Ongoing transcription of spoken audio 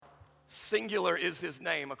Singular is his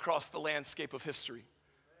name across the landscape of history.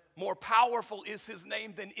 More powerful is his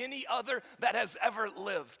name than any other that has ever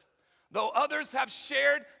lived. Though others have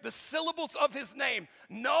shared the syllables of his name,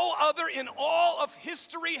 no other in all of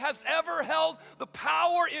history has ever held the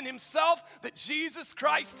power in himself that Jesus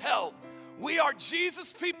Christ held. We are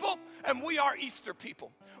Jesus people and we are Easter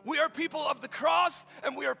people. We are people of the cross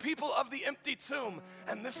and we are people of the empty tomb.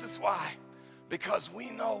 And this is why. Because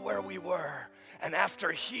we know where we were. And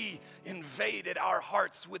after he invaded our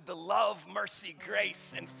hearts with the love, mercy,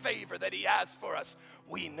 grace, and favor that he has for us,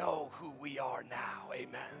 we know who we are now.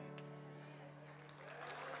 Amen.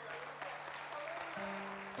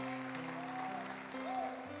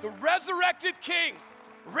 The resurrected King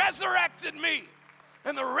resurrected me.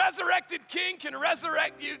 And the resurrected King can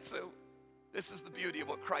resurrect you too. This is the beauty of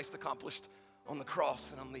what Christ accomplished on the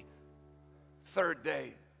cross. And on the third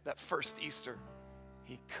day, that first Easter,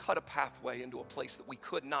 he cut a pathway into a place that we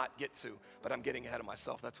could not get to. But I'm getting ahead of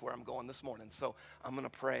myself. That's where I'm going this morning. So I'm going to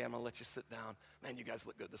pray. I'm going to let you sit down. Man, you guys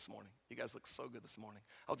look good this morning. You guys look so good this morning.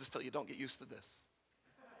 I'll just tell you, don't get used to this.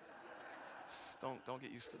 Just don't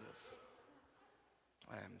get used to this.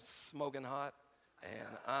 I am smoking hot, and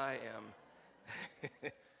I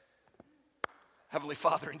am... Heavenly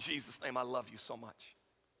Father, in Jesus' name, I love you so much.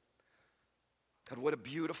 God, what a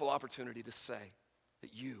beautiful opportunity to say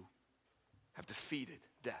that you have defeated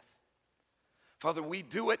death. Father, we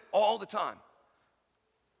do it all the time.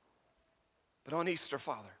 But on Easter,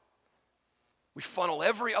 Father, we funnel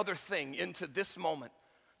every other thing into this moment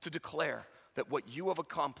to declare that what you have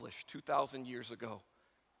accomplished 2,000 years ago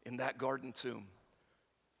in that garden tomb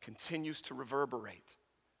continues to reverberate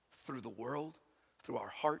through the world, through our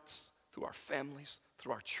hearts, through our families,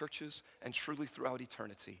 through our churches, and truly throughout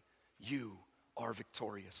eternity. You are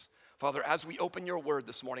victorious. Father, as we open your word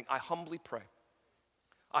this morning, I humbly pray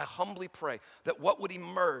that what would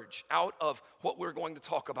emerge out of what we're going to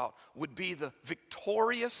talk about would be the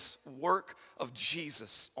victorious work of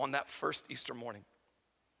Jesus on that first Easter morning.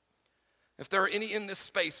 If there are any in this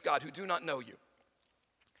space, God, who do not know you,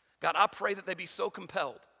 God, I pray that they be so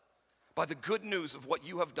compelled by the good news of what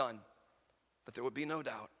you have done that there would be no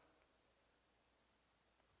doubt.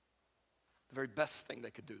 The very best thing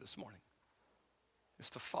they could do this morning is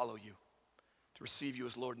to follow you, to receive you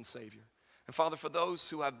as Lord and Savior. And Father, for those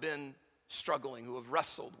who have been struggling, who have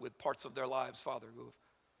wrestled with parts of their lives, Father, who have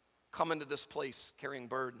come into this place carrying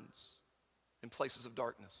burdens in places of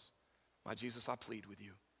darkness, my Jesus, I plead with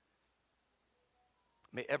you.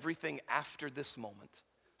 May everything after this moment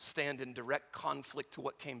stand in direct conflict to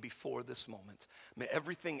what came before this moment. May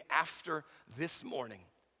everything after this morning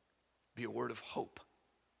be a word of hope,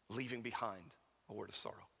 leaving behind a word of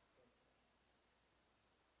sorrow.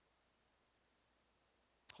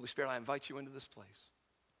 Holy Spirit, I invite you into this place.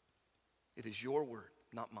 It is your word,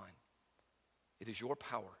 not mine. It is your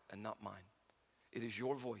power and not mine. It is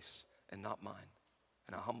your voice and not mine.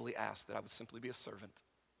 And I humbly ask that I would simply be a servant.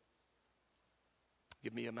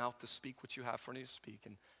 Give me a mouth to speak what you have for me to speak,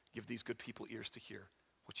 and give these good people ears to hear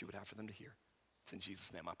what you would have for them to hear. It's in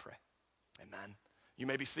Jesus' name I pray. Amen. You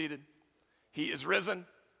may be seated. He is risen.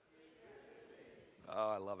 Oh,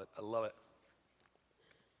 I love it. I love it.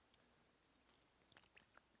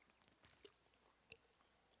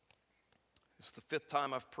 It's the fifth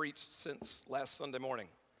time I've preached since last Sunday morning.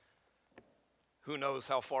 Who knows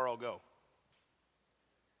how far I'll go?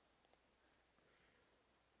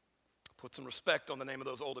 Put some respect on the name of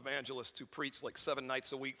those old evangelists who preached like 7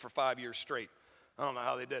 nights a week for 5 years straight. I don't know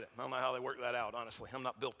how they did it. I don't know how they worked that out, honestly. I'm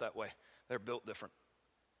not built that way. They're built different.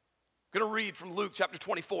 I'm going to read from Luke chapter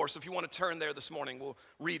 24, so if you want to turn there this morning, we'll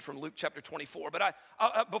read from Luke chapter 24. But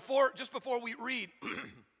before we read,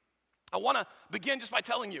 I want to begin just by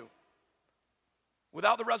telling you,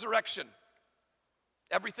 without the resurrection,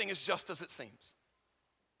 everything is just as it seems.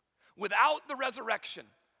 Without the resurrection,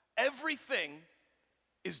 everything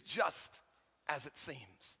is just as it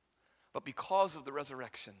seems. But because of the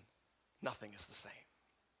resurrection, nothing is the same.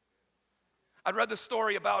 I read this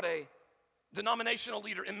story about a denominational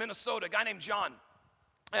leader in Minnesota, a guy named John.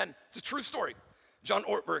 And it's a true story. John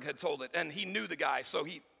Ortberg had told it, and he knew the guy, so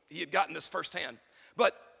he had gotten this firsthand.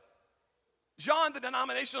 But John, the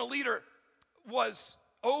denominational leader, was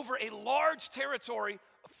over a large territory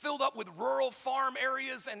filled up with rural farm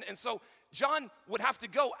areas. And so John would have to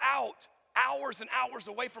go out hours and hours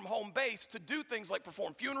away from home base to do things like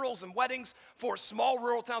perform funerals and weddings for small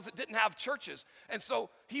rural towns that didn't have churches. And so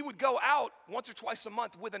he would go out once or twice a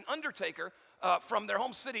month with an undertaker from their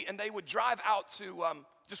home city, and they would drive out to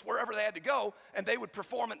just wherever they had to go, and they would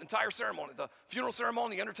perform an entire ceremony. The funeral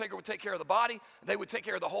ceremony, the undertaker would take care of the body, they would take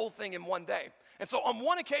care of the whole thing in one day. And so on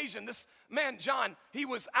one occasion, this man, John, he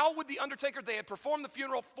was out with the undertaker. They had performed the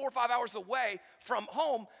funeral 4 or 5 hours away from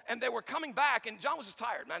home, and they were coming back, and John was just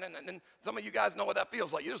tired, man. And some of you guys know what that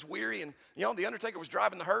feels like. You're just weary, and the undertaker was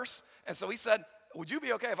driving the hearse, and so he said, would you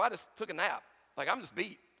be okay if I just took a nap? Like, I'm just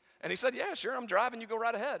beat. And he said, yeah, sure, I'm driving, you go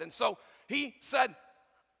right ahead. And so he said,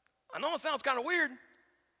 I know it sounds kind of weird,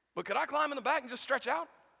 but could I climb in the back and just stretch out?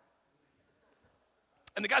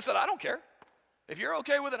 And the guy said, I don't care. If you're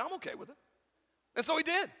okay with it, I'm okay with it. And so he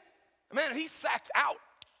did. Man, he sacked out,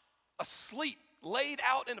 asleep, laid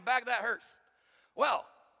out in the back of that hearse. Well,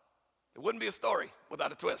 it wouldn't be a story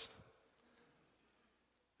without a twist.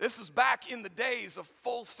 This is back in the days of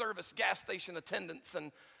full-service gas station attendants,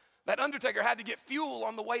 and that undertaker had to get fuel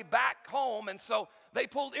on the way back home, and so they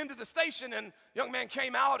pulled into the station, and a young man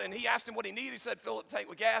came out, and he asked him what he needed. He said, fill up the tank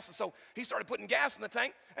with gas, and so he started putting gas in the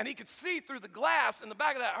tank, and he could see through the glass in the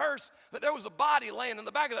back of that hearse that there was a body laying in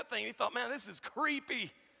the back of that thing. He thought, man, this is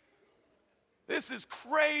creepy. This is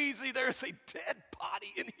crazy. There's a dead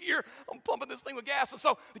body in here. I'm pumping this thing with gas. And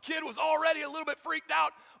so the kid was already a little bit freaked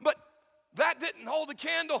out, but that didn't hold a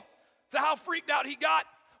candle to how freaked out he got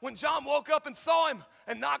when John woke up and saw him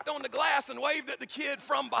and knocked on the glass and waved at the kid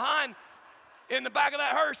from behind in the back of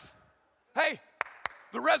that hearse. Hey,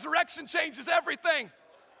 the resurrection changes everything.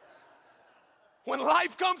 When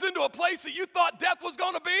life comes into a place that you thought death was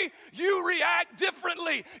going to be, you react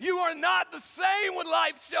differently. You are not the same when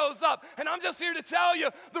life shows up. And I'm just here to tell you,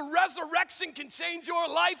 the resurrection can change your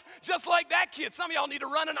life just like that kid. Some of y'all need to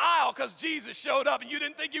run an aisle because Jesus showed up and you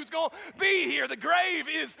didn't think he was going to be here. The grave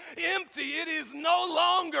is empty. It is no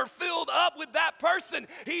longer filled up with that person.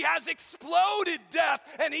 He has exploded death,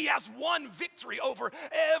 and he has won victory over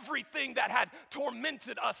everything that had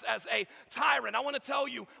tormented us as a tyrant. I want to tell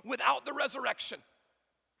you, without the resurrection,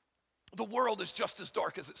 the world is just as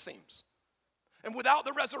dark as it seems. And without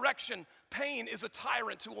the resurrection, pain is a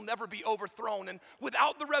tyrant who will never be overthrown. And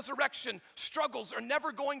without the resurrection, struggles are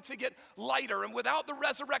never going to get lighter. And without the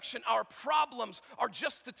resurrection, our problems are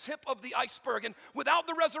just the tip of the iceberg. And without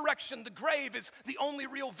the resurrection, the grave is the only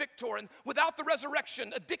real victor. And without the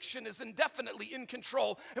resurrection, addiction is indefinitely in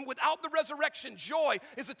control. And without the resurrection, joy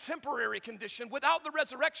is a temporary condition. Without the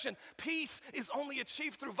resurrection, peace is only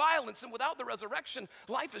achieved through violence. And without the resurrection,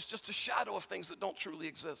 life is just a shadow of things that don't truly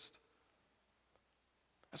exist.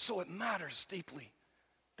 And so it matters deeply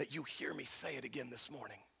that you hear me say it again this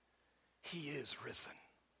morning. He is risen.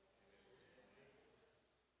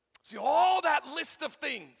 See, all that list of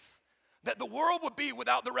things that the world would be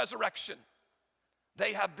without the resurrection,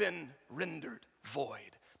 they have been rendered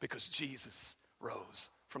void because Jesus rose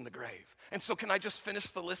from the grave. And so can I just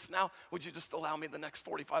finish the list now? Would you just allow me the next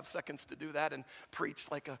 45 seconds to do that and preach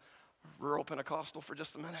like a rural Pentecostal for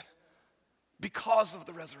just a minute? Because of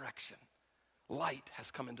the resurrection, light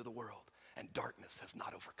has come into the world, and darkness has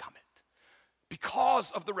not overcome it. Because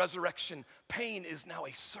of the resurrection, pain is now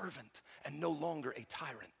a servant and no longer a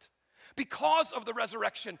tyrant. Because of the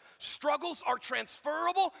resurrection, struggles are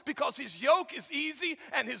transferable because his yoke is easy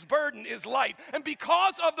and his burden is light. And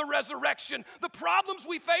because of the resurrection, the problems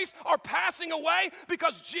we face are passing away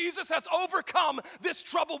because Jesus has overcome this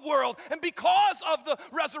troubled world. And because of the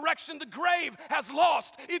resurrection, the grave has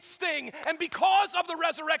lost its sting. And because of the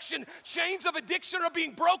resurrection, chains of addiction are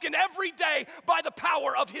being broken every day by the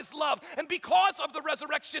power of his love. And because of the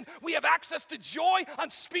resurrection, we have access to joy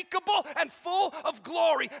unspeakable and full of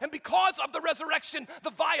glory. And because of the resurrection, the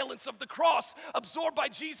violence of the cross absorbed by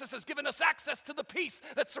Jesus has given us access to the peace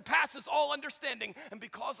that surpasses all understanding. And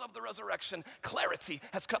because of the resurrection, clarity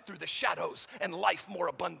has cut through the shadows and life more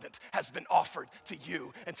abundant has been offered to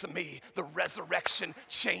you and to me. The resurrection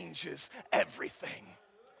changes everything.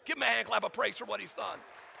 Give him a hand clap of praise for what he's done.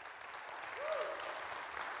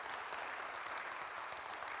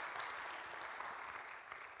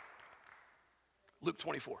 Luke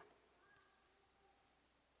 24.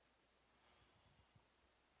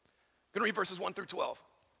 I'm going to read verses 1 through 12.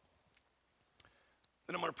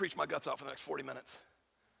 Then I'm going to preach my guts out for the next 40 minutes.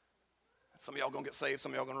 Some of y'all going to get saved.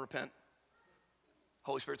 Some of y'all going to repent.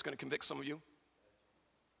 Holy Spirit's going to convict some of you.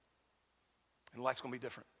 And life's going to be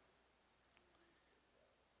different.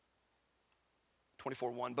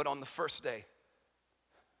 24:1. But on the first day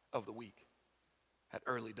of the week, at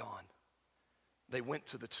early dawn, they went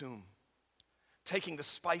to the tomb, taking the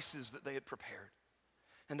spices that they had prepared.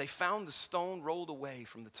 And they found the stone rolled away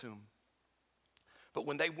from the tomb. But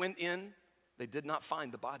when they went in, they did not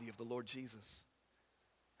find the body of the Lord Jesus.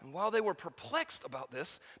 And while they were perplexed about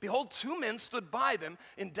this, behold, two men stood by them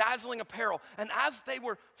in dazzling apparel. And as they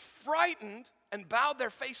were frightened and bowed their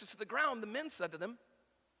faces to the ground, the men said to them,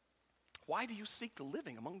 why do you seek the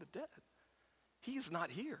living among the dead? He is not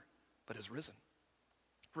here, but is risen.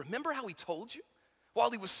 Remember how he told you, while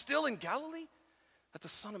he was still in Galilee, that the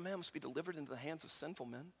Son of Man must be delivered into the hands of sinful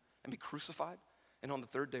men and be crucified, and on the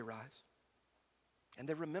third day rise? And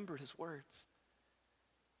they remembered his words.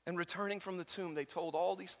 And returning from the tomb, they told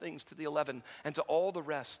all these things to the 11 and to all the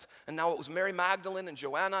rest. And now it was Mary Magdalene and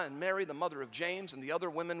Joanna and Mary, the mother of James, and the other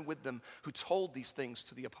women with them who told these things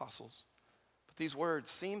to the apostles. But these words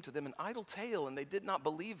seemed to them an idle tale, and they did not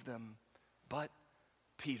believe them. But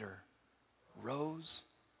Peter rose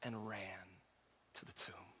and ran to the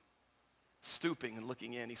tomb. Stooping and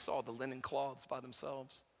looking in, he saw the linen cloths by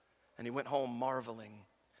themselves, and he went home marveling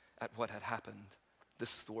at what had happened.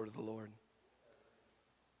 This is the word of the Lord.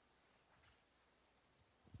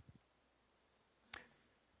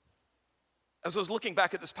 As I was looking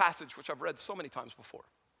back at this passage, which I've read so many times before.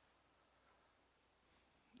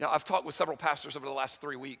 Now, I've talked with several pastors over the last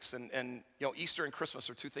 3 weeks, and Easter and Christmas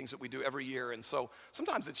are two things that we do every year, and so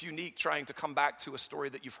sometimes it's unique trying to come back to a story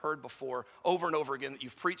that you've heard before over and over again, that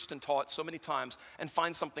you've preached and taught so many times, and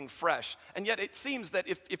find something fresh. And yet it seems that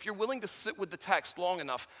if you're willing to sit with the text long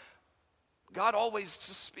enough, God always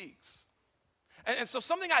just speaks. And so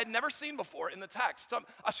something I had never seen before in the text,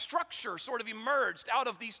 a structure sort of emerged out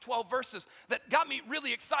of these 12 verses that got me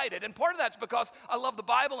really excited. And part of that's because I love the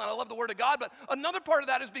Bible and I love the Word of God, but another part of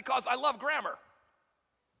that is because I love grammar.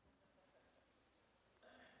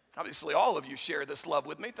 Obviously, all of you share this love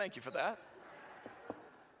with me. Thank you for that.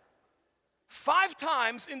 5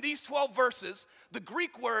 times in these 12 verses, the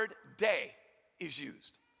Greek word day is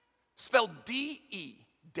used. Spelled D-E,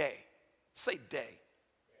 day. Say day.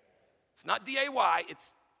 It's not D-A-Y,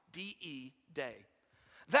 it's D-E, day.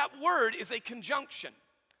 That word is a conjunction.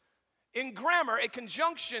 In grammar, a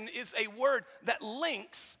conjunction is a word that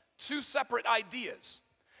links two separate ideas.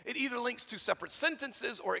 It either links two separate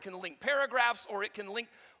sentences, or it can link paragraphs, or it can link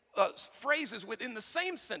phrases within the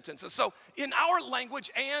same sentences. So in our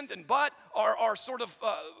language, and but are sort of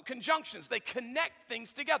conjunctions. They connect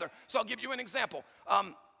things together. So I'll give you an example.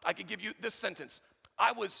 I could give you this sentence.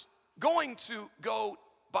 I was going to go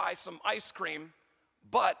buy some ice cream,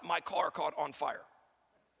 but my car caught on fire.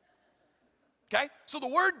 Okay? So the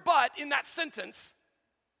word but in that sentence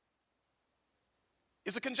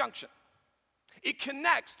is a conjunction. It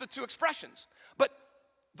connects the two expressions. But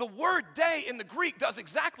the word day in the Greek does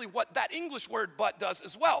exactly what that English word but does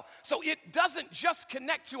as well. So it doesn't just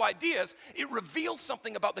connect two ideas, it reveals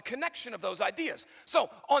something about the connection of those ideas. So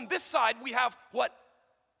on this side, we have what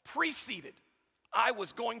preceded. I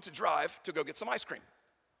was going to drive to go get some ice cream,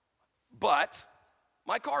 but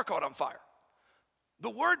my car caught on fire. The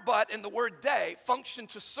word but and the word day function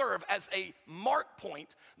to serve as a mark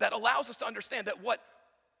point that allows us to understand that what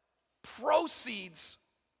proceeds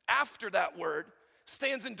after that word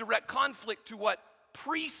stands in direct conflict to what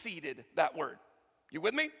preceded that word. You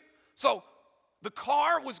with me? So the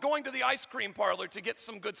car was going to the ice cream parlor to get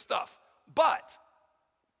some good stuff, but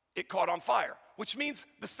it caught on fire, which means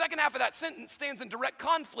the second half of that sentence stands in direct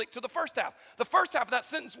conflict to the first half. The first half of that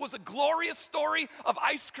sentence was a glorious story of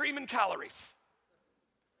ice cream and calories.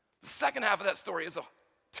 The second half of that story is a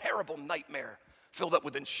terrible nightmare filled up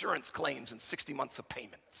with insurance claims and 60 months of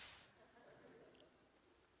payments.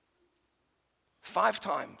 5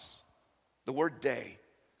 times the word day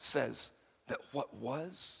says that what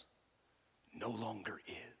was no longer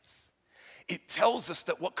is. It tells us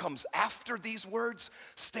that what comes after these words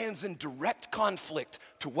stands in direct conflict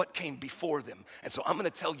to what came before them. And so I'm going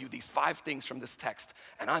to tell you these 5 things from this text,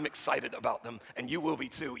 and I'm excited about them, and you will be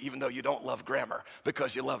too, even though you don't love grammar,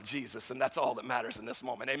 because you love Jesus, and that's all that matters in this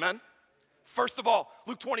moment. Amen? First of all,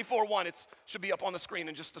 Luke 24:1, it should be up on the screen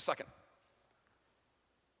in just a second.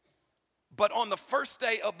 But on the first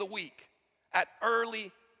day of the week, at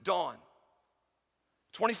early dawn,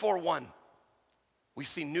 24:1, we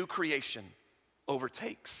see new creation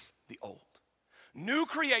overtakes the old. New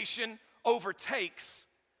creation overtakes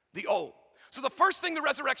the old. So the first thing the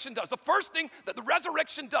resurrection does, the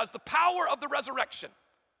power of the resurrection.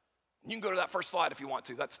 You can go to that first slide if you want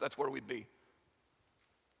to. That's where we'd be.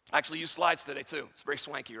 I actually use slides today too. It's very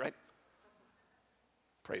swanky, right?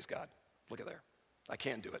 Praise God. Look at there. I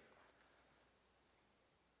can do it.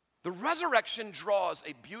 The resurrection draws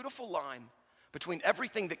a beautiful line between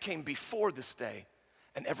everything that came before this day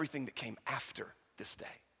and everything that came after this day.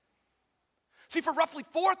 See, for roughly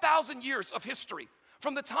 4,000 years of history,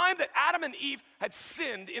 from the time that Adam and Eve had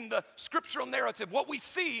sinned in the scriptural narrative, what we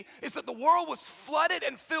see is that the world was flooded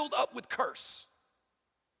and filled up with curse.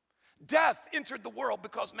 Death entered the world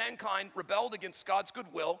because mankind rebelled against God's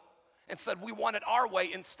goodwill and said we want it our way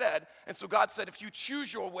instead. And so God said, if you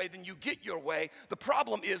choose your way, then you get your way. The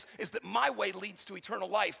problem is that my way leads to eternal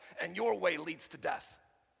life and your way leads to death.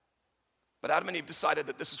 But Adam and Eve decided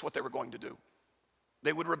that this is what they were going to do.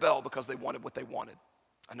 They would rebel because they wanted what they wanted.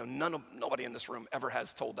 I know nobody in this room ever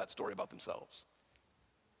has told that story about themselves.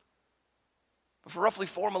 But for roughly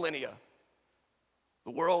 4 millennia,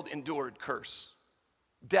 the world endured curse.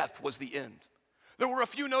 Death was the end. There were a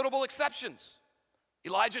few notable exceptions.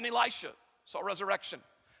 Elijah and Elisha saw resurrection.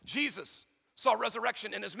 Jesus saw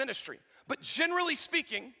resurrection in his ministry. But generally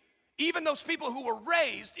speaking, even those people who were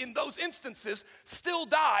raised in those instances still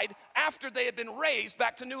died after they had been raised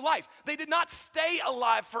back to new life. They did not stay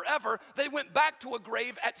alive forever. They went back to a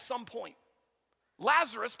grave at some point.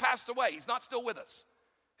 Lazarus passed away. He's not still with us.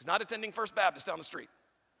 He's not attending First Baptist down the street.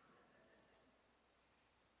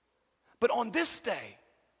 But on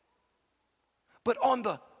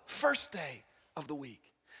the first day of the week.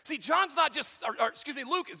 See, John's not just,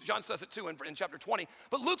 Luke, John says it too in chapter 20,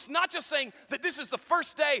 but Luke's not just saying that this is the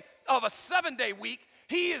first day of a 7-day week.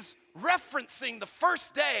 He is referencing the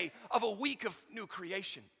first day of a week of new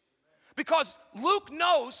creation. Because Luke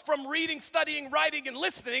knows from reading, studying, writing, and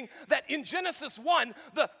listening that in Genesis 1,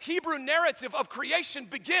 the Hebrew narrative of creation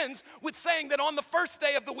begins with saying that on the first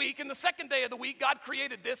day of the week and the second day of the week, God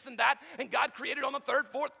created this and that, and God created on the third,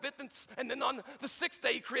 fourth, fifth, and then on the sixth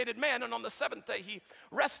day, he created man, and on the seventh day, he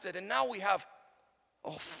rested. And now we have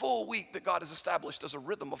a full week that God has established as a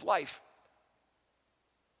rhythm of life.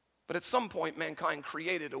 But at some point, mankind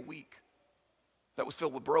created a week that was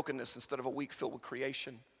filled with brokenness instead of a week filled with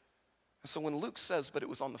creation. And so when Luke says, but it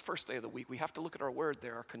was on the first day of the week, we have to look at our word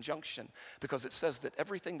there, our conjunction, because it says that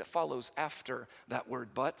everything that follows after that word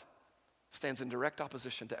but stands in direct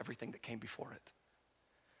opposition to everything that came before it.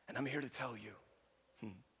 And I'm here to tell you,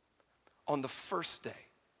 on the first day,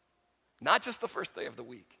 not just the first day of the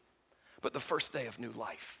week, but the first day of new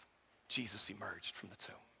life, Jesus emerged from the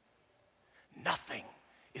tomb. Nothing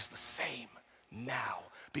is the same now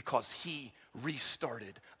because he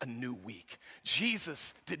restarted a new week.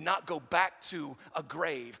 Jesus did not go back to a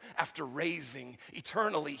grave after raising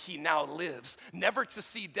eternally. He now lives, never to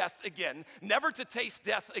see death again, never to taste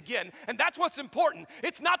death again. And that's what's important.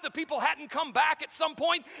 It's not that people hadn't come back at some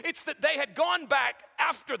point, it's that they had gone back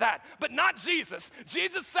after that, but not Jesus.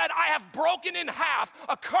 Jesus said, I have broken in half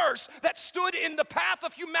a curse that stood in the path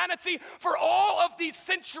of humanity for all of these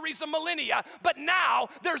centuries and millennia, but now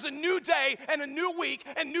there's a new day and a new week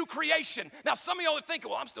and new creation. Now, some of y'all are thinking,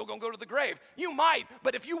 well, I'm still going to go to the grave. You might,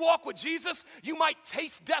 but if you walk with Jesus, you might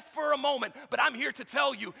taste death for a moment, but I'm here to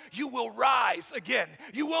tell you, you will rise again.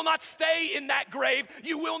 You will not stay in that grave.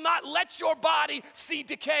 You will not let your body see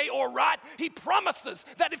decay or rot. He promises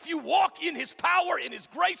that if you walk in his power, in his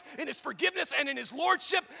grace, in his forgiveness, and in his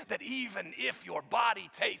lordship, that even if your body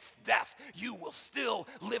tastes death, you will still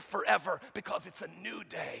live forever because it's a new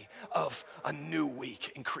day of a new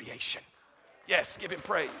week in creation. Yes, give him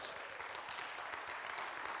praise.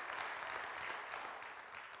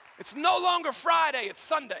 It's no longer Friday, it's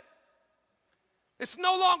Sunday. It's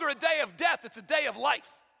no longer a day of death, it's a day of life.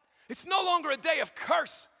 It's no longer a day of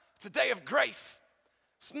curse, it's a day of grace.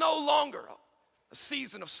 It's no longer a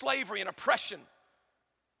season of slavery and oppression,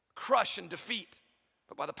 crush and defeat,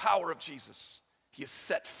 but by the power of Jesus, he has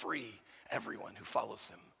set free everyone who follows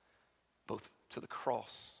him, both to the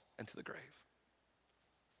cross and to the grave.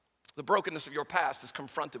 The brokenness of your past is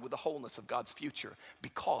confronted with the wholeness of God's future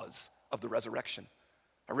because of the resurrection.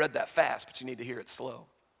 I read that fast, but you need to hear it slow.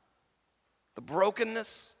 The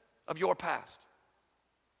brokenness of your past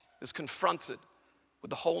is confronted with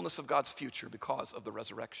the wholeness of God's future because of the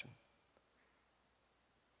resurrection.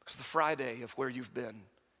 Because the Friday of where you've been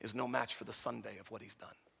is no match for the Sunday of what he's done.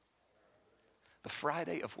 The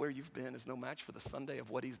Friday of where you've been is no match for the Sunday of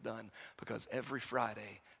what he's done, because every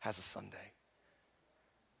Friday has a Sunday.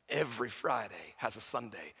 Every Friday has a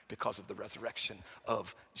Sunday because of the resurrection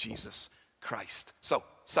of Jesus Christ. So,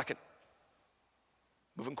 second,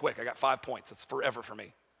 moving quick, I got 5 points. It's forever for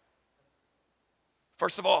me.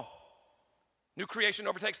 First of all, new creation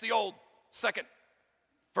overtakes the old. Second,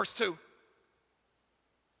 verse 2.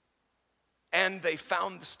 And they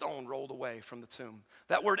found the stone rolled away from the tomb.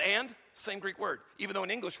 That word and, same Greek word. Even though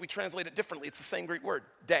in English we translate it differently, it's the same Greek word,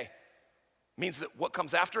 day. Means that what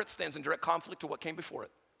comes after it stands in direct conflict to what came before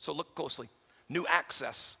it. So look closely. New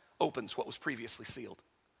access opens what was previously sealed.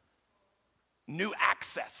 New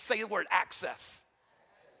access. Say the word access.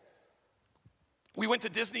 We went to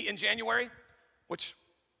Disney in January, which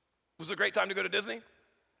was a great time to go to Disney.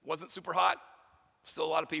 Wasn't super hot. Still a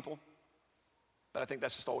lot of people. But I think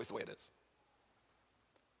that's just always the way it is.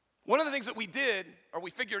 One of the things that we did, or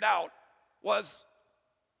we figured out, was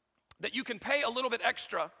that you can pay a little bit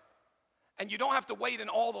extra and you don't have to wait in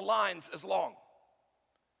all the lines as long.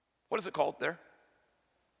 What is it called there?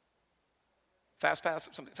 Fast pass,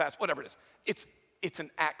 something fast, whatever it is. It's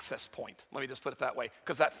an access point. Let me just put it that way,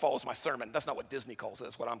 because that follows my sermon. That's not what Disney calls it,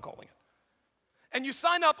 that's what I'm calling it. And you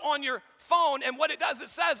sign up on your phone, and what it does, it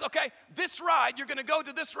says, okay, this ride, you're gonna go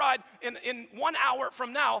to this ride in 1 hour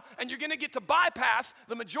from now, and you're gonna get to bypass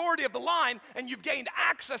the majority of the line, and you've gained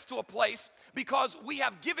access to a place because we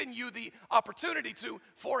have given you the opportunity to,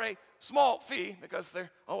 for a small fee, because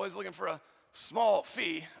they're always looking for a small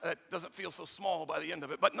fee that doesn't feel so small by the end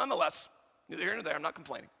of it. But nonetheless, neither here nor there, I'm not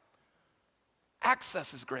complaining.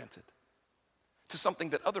 Access is granted to something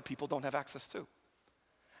that other people don't have access to.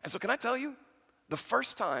 And so can I tell you, the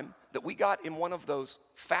first time that we got in one of those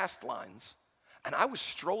fast lines, and I was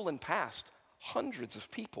strolling past hundreds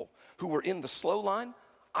of people who were in the slow line,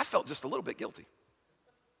 I felt just a little bit guilty.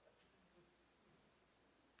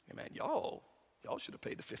 Hey man, y'all should have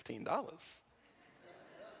paid the $15.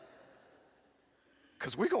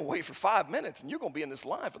 Because we're gonna wait for 5 minutes and you're gonna be in this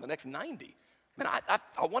line for the next 90. Man,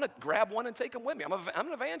 I want to grab one and take them with me. I'm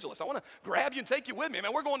an evangelist. I want to grab you and take you with me.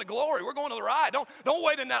 Man, we're going to glory. We're going to the ride. Don't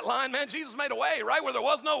wait in that line, man. Jesus made a way, right, where there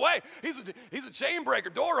was no way. He's a chain breaker,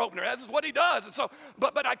 door opener. That's what he does. And so,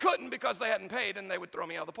 but I couldn't because they hadn't paid and they would throw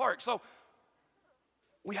me out of the park. So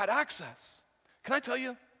we had access. Can I tell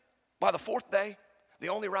you, by the fourth day, the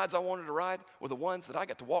only rides I wanted to ride were the ones that I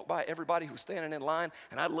got to walk by everybody who was standing in line,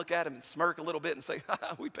 and I'd look at them and smirk a little bit and say,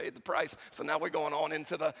 we paid the price, so now we're going on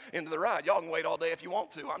into the ride. Y'all can wait all day if you want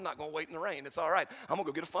to. I'm not going to wait in the rain. It's all right. I'm going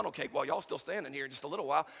to go get a funnel cake while y'all still standing here in just a little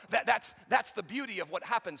while. That's the beauty of what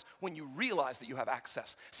happens when you realize that you have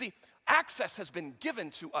access. See, access has been given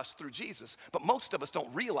to us through Jesus, but most of us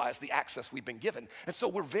don't realize the access we've been given. And so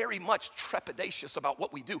we're very much trepidatious about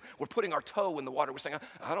what we do. We're putting our toe in the water. We're saying,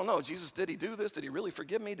 I don't know, Jesus, did he do this? Did he really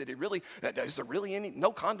forgive me? Is there really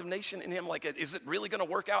no condemnation in him? Like, is it really gonna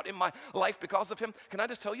work out in my life because of him? Can I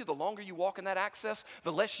just tell you, the longer you walk in that access,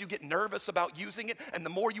 the less you get nervous about using it, and the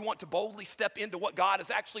more you want to boldly step into what God has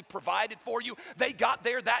actually provided for you. They got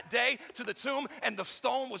there that day to the tomb, and the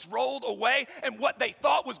stone was rolled away, and what they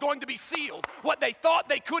thought was going to be sealed, what they thought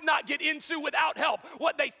they could not get into without help,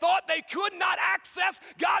 what they thought they could not access,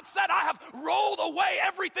 God said, I have rolled away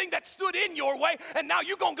everything that stood in your way, and now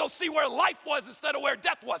you're going to go see where life was instead of where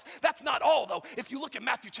death was. That's not all, though. If you look at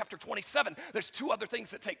Matthew chapter 27, there's two other things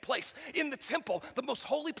that take place. In the temple, the most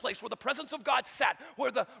holy place where the presence of God sat, where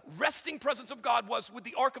the resting presence of God was with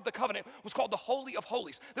the Ark of the Covenant, was called the Holy of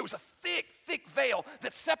Holies. There was a thick, thick veil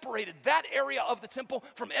that separated that area of the temple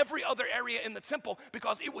from every other area in the temple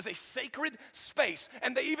because it was a sacred space.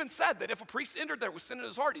 And they even said that if a priest entered there with sin in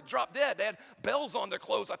his heart, he'd drop dead. They had bells on their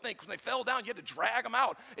clothes, I think. When they fell down, you had to drag them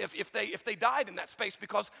out if they died in that space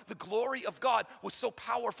because the glory of God was so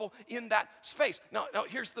powerful in that space. Now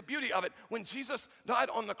here's the beauty of it. When Jesus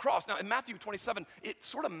died on the cross, now in Matthew 27, it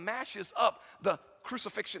sort of mashes up the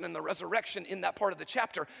crucifixion and the resurrection in that part of the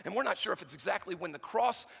chapter, and we're not sure if it's exactly when the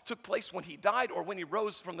cross took place, when he died, or when he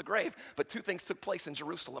rose from the grave, but two things took place in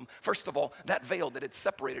Jerusalem. First of all, that veil that had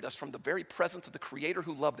separated us from the very presence of the Creator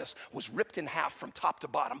who loved us was ripped in half from top to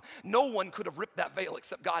bottom. No one could have ripped that veil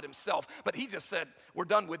except God himself, but he just said, we're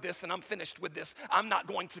done with this and I'm finished with this. I'm not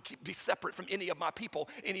going to be separate from any of my people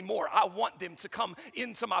anymore. I want them to come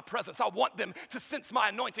into my presence. I want them to sense my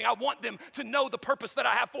anointing. I want them to know the purpose that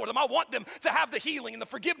I have for them. I want them to have the healing and the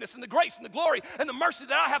forgiveness and the grace and the glory and the mercy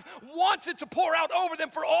that I have wanted to pour out over them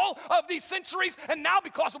for all of these centuries. And now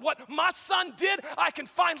because of what my son did, I can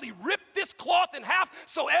finally rip this cloth in half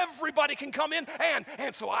so everybody can come in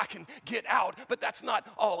and so I can get out. But that's not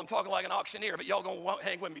all. I'm talking like an auctioneer, but y'all gonna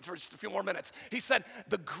hang with me for just a few more minutes. He said,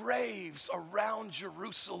 the graves around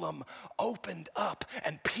Jerusalem opened up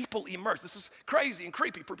and people emerged. This is crazy and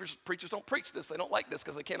creepy. Preachers don't preach this. They don't like this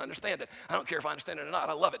because they can't understand it. I don't care if I understand it or not.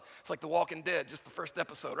 I love it. It's like The Walking Dead, just the first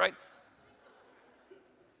episode, right?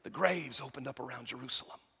 The graves opened up around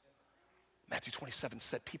Jerusalem. Matthew 27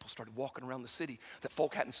 said people started walking around the city that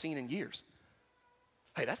folk hadn't seen in years.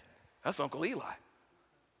 Hey, that's Uncle Eli.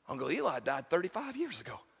 Uncle Eli died 35 years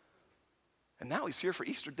ago. And now he's here for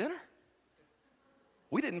Easter dinner.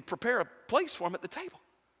 We didn't prepare a place for him at the table.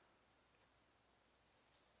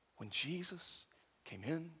 When Jesus came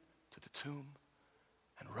in to the tomb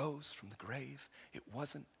and rose from the grave, it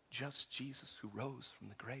wasn't just Jesus who rose from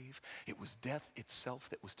the grave. It was death itself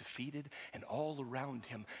that was defeated, and all around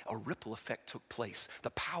him a ripple effect took place.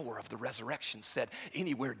 The power of the resurrection said,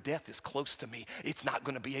 anywhere death is close to me, it's not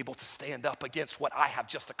going to be able to stand up against what I have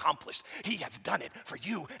just accomplished. He has done it for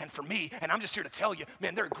you and for me, and I'm just here to tell you,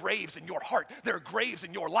 man, there are graves in your heart. There are graves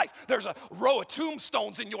in your life. There's a row of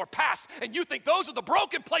tombstones in your past, and you think those are the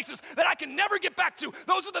broken places that I can never get back to.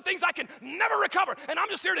 Those are the things I can never recover, and I'm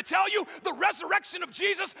just here to tell you, the resurrection of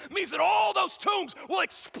Jesus means that all those tombs will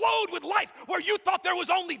explode with life where you thought there was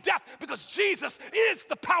only death, because Jesus is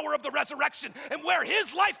the power of the resurrection, and where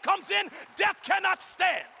his life comes in, death cannot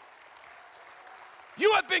stand.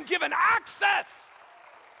 You have been given access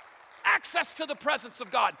to the presence of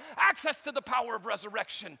God, access to the power of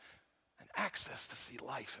resurrection, and access to see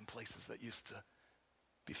life in places that used to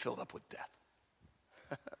be filled up with death.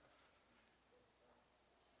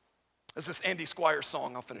 There's this Andy Squire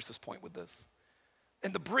song. I'll finish this point with this.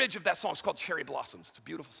 And the bridge of that song is called Cherry Blossoms. It's a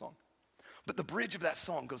beautiful song. But the bridge of that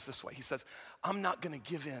song goes this way. He says, I'm not going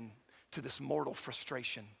to give in to this mortal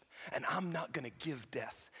frustration, and I'm not going to give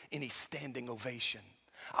death any standing ovation.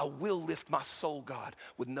 I will lift my soul, God,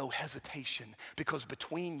 with no hesitation, because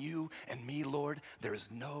between you and me, Lord, there is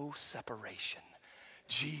no separation.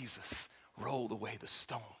 Jesus rolled away the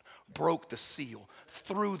stone, broke the seal,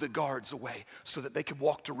 threw the guards away so that they could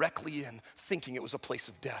walk directly in thinking it was a place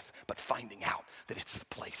of death, but finding out that it's the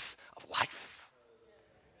place of life.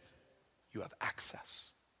 You have access.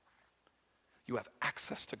 You have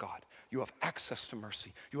access to God. You have access to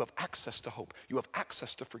mercy. You have access to hope. You have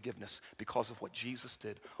access to forgiveness because of what Jesus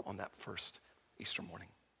did on that first Easter morning.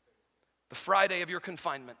 The Friday of your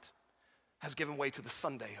confinement has given way to the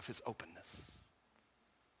Sunday of his openness.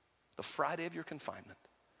 The Friday of your confinement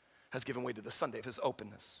has given way to the Sunday of his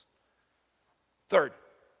openness. Third,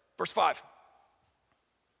 verse 5.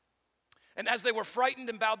 And as they were frightened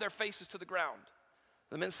and bowed their faces to the ground,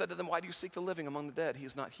 the men said to them, why do you seek the living among the dead? He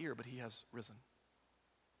is not here, but he has risen.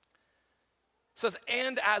 It says,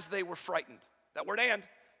 and as they were frightened. That word and,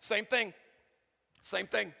 same thing. Same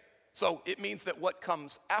thing. So it means that what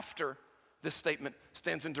comes after this statement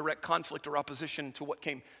stands in direct conflict or opposition to what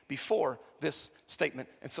came before this statement.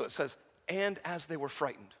 And so it says, and as they were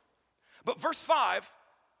frightened. But verse 5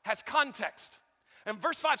 has context. And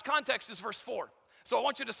verse 5's context is verse 4. So I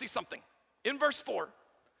want you to see something. In verse 4,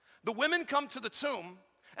 the women come to the tomb,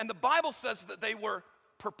 and the Bible says that they were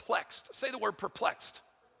perplexed. Say the word perplexed.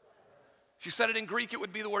 If you said it in Greek, it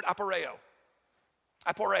would be the word aporeo.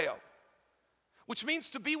 Aporeo. Which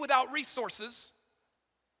means to be without resources,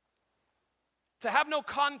 to have no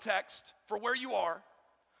context for where you are,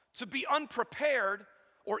 to be unprepared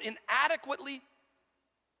or inadequately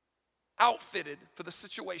outfitted for the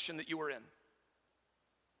situation that you were in.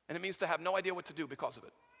 And it means to have no idea what to do because of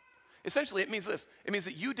it. Essentially, it means this. It means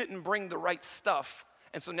that you didn't bring the right stuff,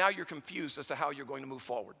 and so now you're confused as to how you're going to move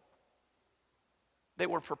forward. They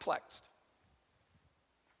were perplexed.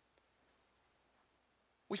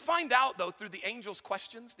 We find out, though, through the angel's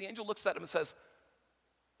questions, the angel looks at him and says,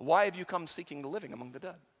 why have you come seeking the living among the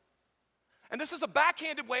dead? And this is a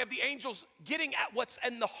backhanded way of the angels getting at what's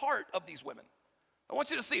in the heart of these women. I want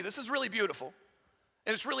you to see, this is really beautiful,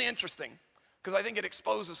 and it's really interesting, because I think it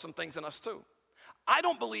exposes some things in us too. I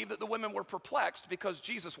don't believe that the women were perplexed because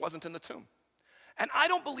Jesus wasn't in the tomb. And I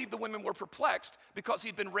don't believe the women were perplexed because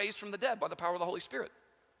he'd been raised from the dead by the power of the Holy Spirit.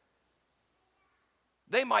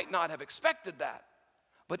 They might not have expected that,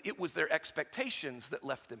 but it was their expectations that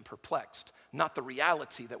left them perplexed, not the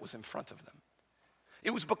reality that was in front of them.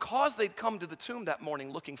 It was because they'd come to the tomb that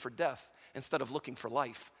morning looking for death instead of looking for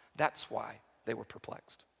life. That's why they were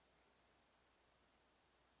perplexed.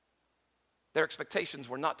 Their expectations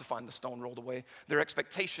were not to find the stone rolled away. Their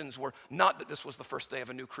expectations were not that this was the first day of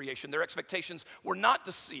a new creation. Their expectations were not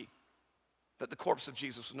to see that the corpse of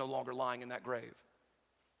Jesus was no longer lying in that grave.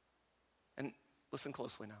 And listen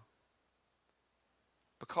closely now.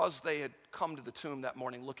 Because they had come to the tomb that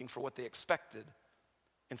morning looking for what they expected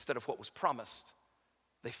instead of what was promised,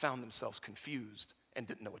 they found themselves confused and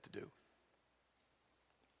didn't know what to do.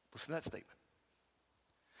 Listen to that statement.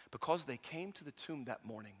 Because they came to the tomb that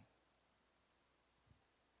morning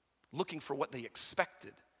looking for what they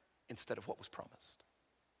expected instead of what was promised.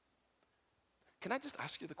 Can I just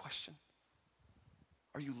ask you the question?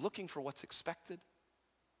 Are you looking for what's expected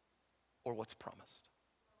or what's promised?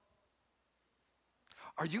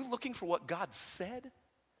 Are you looking for what God said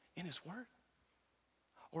in his word?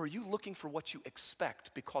 Or are you looking for what you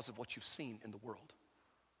expect because of what you've seen in the world?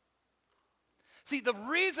 See, the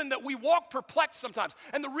reason that we walk perplexed sometimes,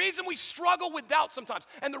 and the reason we struggle with doubt sometimes,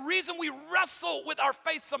 and the reason we wrestle with our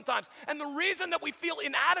faith sometimes, and the reason that we feel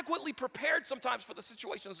inadequately prepared sometimes for the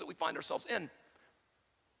situations that we find ourselves in,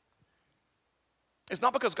 is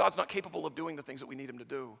not because God's not capable of doing the things that we need him to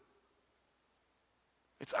do.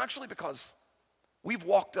 It's actually because we've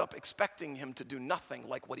walked up expecting him to do nothing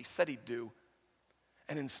like what he said he'd do,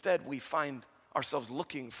 and instead we find ourselves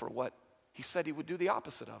looking for what he said he would do the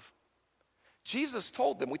opposite of. Jesus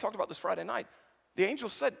told them, we talked about this Friday night, the angel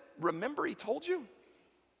said, remember he told you?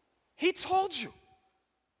 He told you.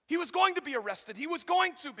 He was going to be arrested. He was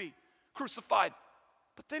going to be crucified.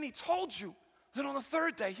 But then he told you that on the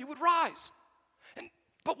third day he would rise.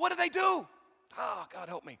 But what do? Oh, God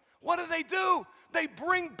help me. What do? They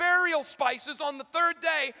bring burial spices on the third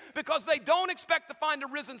day because they don't expect to find a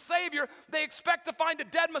risen Savior. They expect to find a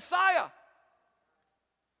dead Messiah.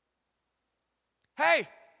 Hey,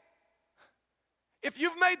 if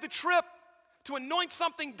you've made the trip to anoint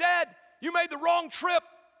something dead, you made the wrong trip.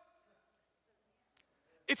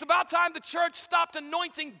 It's about time the church stopped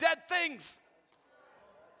anointing dead things.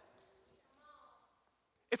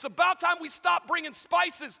 It's about time we stop bringing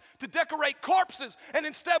spices to decorate corpses, and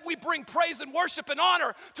instead we bring praise and worship and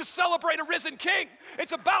honor to celebrate a risen king.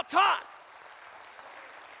 It's about time.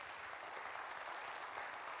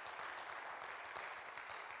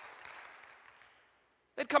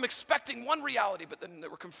 They'd come expecting one reality, but then they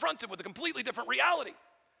were confronted with a completely different reality.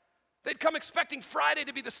 They'd come expecting Friday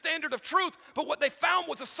to be the standard of truth, but what they found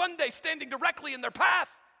was a Sunday standing directly in their path.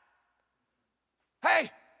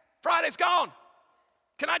 Hey, Friday's gone.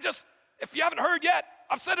 Can I just, if you haven't heard yet,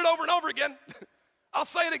 I've said it over and over again. I'll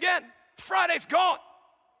say it again. Friday's gone.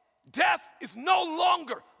 Death is no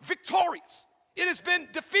longer victorious. It has been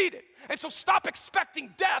defeated. And so stop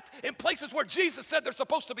expecting death in places where Jesus said there's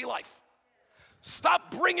supposed to be life.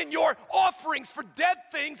 Stop bringing your offerings for dead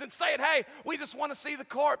things and saying, hey, we just want to see the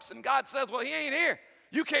corpse. And God says, well, he ain't here.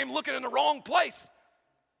 You came looking in the wrong place.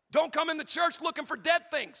 Don't come in the church looking for dead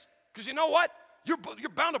things. Because you know what? You're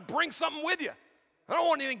bound to bring something with you. I don't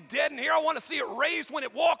want anything dead in here. I want to see it raised when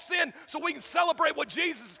it walks in so we can celebrate what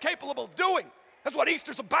Jesus is capable of doing. That's what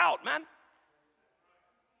Easter's about, man.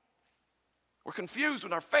 We're confused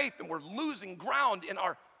with our faith, and we're losing ground in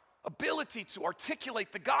our ability to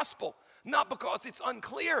articulate the gospel. Not because it's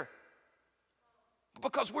unclear, but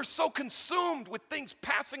because we're so consumed with things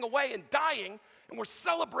passing away and dying, and we're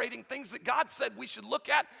celebrating things that God said we should look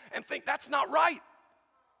at and think that's not right.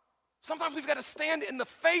 Sometimes we've got to stand in the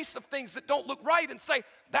face of things that don't look right and say,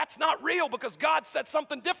 that's not real because God said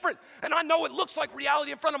something different. And I know it looks like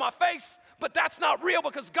reality in front of my face, but that's not real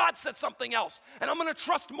because God said something else. And I'm going to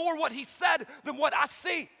trust more what he said than what I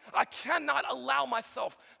see. I cannot allow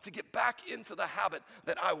myself to get back into the habit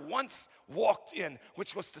that I once walked in,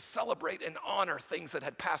 which was to celebrate and honor things that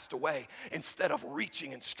had passed away instead of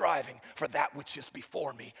reaching and striving for that which is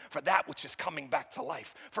before me, for that which is coming back to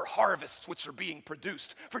life, for harvests which are being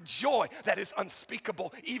produced, for joy that is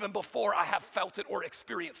unspeakable even before I have felt it or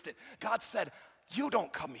experienced it. God said, you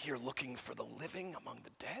don't come here looking for the living among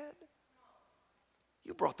the dead.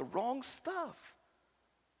 You brought the wrong stuff.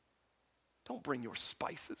 Don't bring your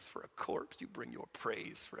spices for a corpse. You bring your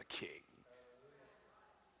praise for a king.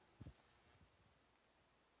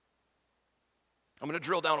 I'm going to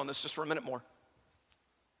drill down on this just for a minute more.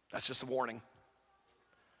 That's just a warning.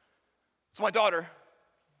 So my daughter,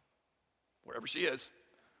 wherever she is,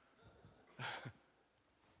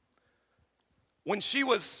 when she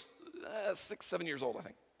was 6, 7 years old, I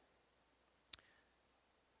think,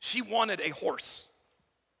 she wanted a horse.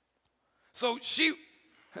 So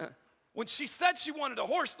when she said she wanted a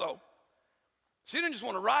horse, though, she didn't just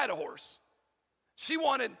want to ride a horse. She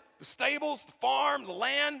wanted the stables, the farm, the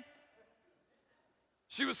land.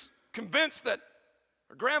 She was convinced that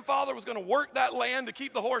her grandfather was going to work that land to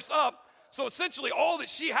keep the horse up. So essentially all that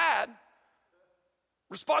she had,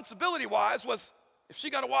 responsibility-wise, was if she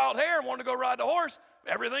got a wild hair and wanted to go ride the horse,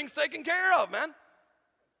 everything's taken care of, man.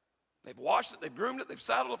 They've washed it, they've groomed it, they've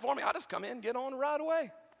saddled it for me. I just come in, get on, and ride away.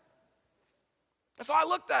 And so I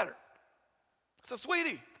looked at her. I said,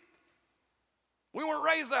 sweetie, we weren't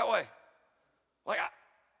raised that way. Like,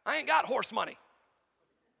 I ain't got horse money.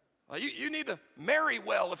 Like, you need to marry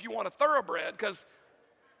well if you want a thoroughbred, because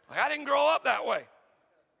I didn't grow up that way.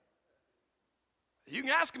 You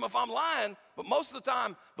can ask him if I'm lying, but most of the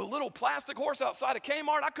time, the little plastic horse outside of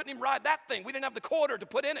Kmart, I couldn't even ride that thing. We didn't have the quarter to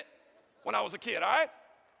put in it when I was a kid, all right?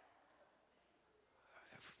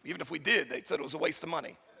 Even if we did, they said it was a waste of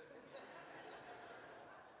money.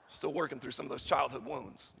 Still working through some of those childhood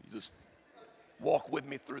wounds. You just walk with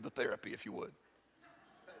me through the therapy if you would.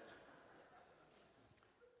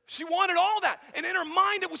 She wanted all that. And in her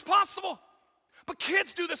mind, it was possible. But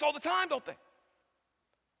kids do this all the time, don't they?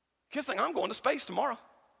 Kids think, I'm going to space tomorrow.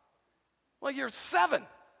 Well, you're 7.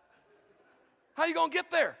 How you going to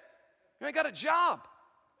get there? You ain't got a job.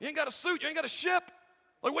 You ain't got a suit. You ain't got a ship.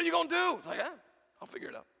 Like, what are you going to do? It's like, I'll figure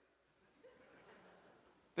it out.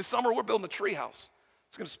 This summer, we're building a tree house.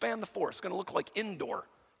 It's going to span the forest. It's going to look like indoor.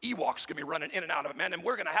 Ewoks going to be running in and out of it, man, and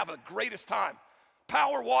we're going to have the greatest time.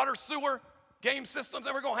 Power, water, sewer, game systems,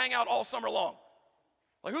 and we're going to hang out all summer long.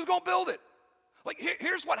 Like, who's going to build it? Like,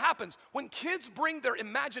 here's what happens. When kids bring their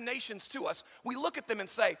imaginations to us, we look at them and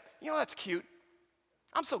say, you know, that's cute.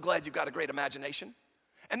 I'm so glad you've got a great imagination.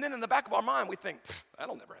 And then in the back of our mind, we think,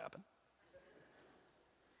 that'll never happen.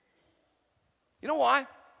 You know why?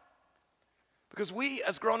 Because we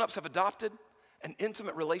as grown-ups have adopted an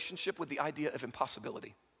intimate relationship with the idea of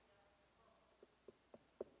impossibility.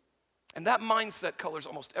 And that mindset colors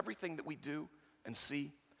almost everything that we do and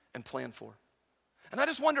see and plan for. And I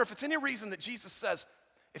just wonder if it's any reason that Jesus says,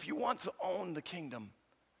 if you want to own the kingdom,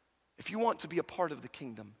 if you want to be a part of the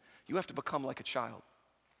kingdom, you have to become like a child.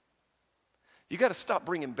 You got to stop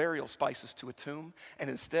bringing burial spices to a tomb and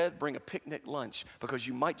instead bring a picnic lunch, because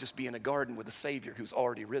you might just be in a garden with a Savior who's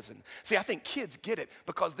already risen. See, I think kids get it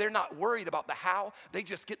because they're not worried about the how. They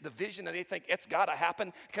just get the vision and they think it's got to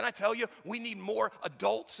happen. Can I tell you, we need more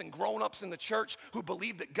adults and grown-ups in the church who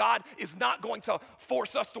believe that God is not going to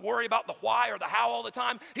force us to worry about the why or the how all the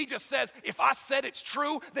time. He just says, if I said it's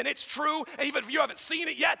true, then it's true. And even if you haven't seen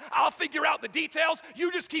it yet, I'll figure out the details. You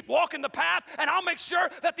just keep walking the path and I'll make sure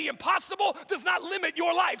that the impossible does not limit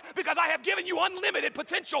your life, because I have given you unlimited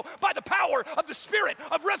potential by the power of the Spirit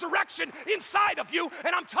of resurrection inside of you.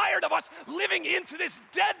 And I'm tired of us living into this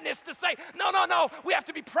deadness to say, no, we have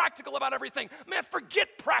to be practical about everything. Man,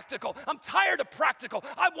 forget practical. I'm tired of practical.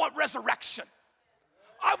 I want resurrection.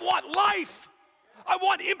 I want life. I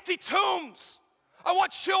want empty tombs. I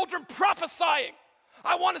want children prophesying.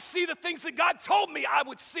 I want to see the things that God told me I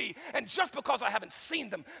would see. And just because I haven't seen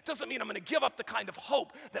them doesn't mean I'm going to give up the kind of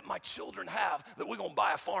hope that my children have, that we're going to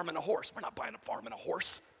buy a farm and a horse. We're not buying a farm and a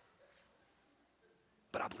horse.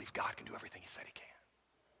 But I believe God can do everything He said He can.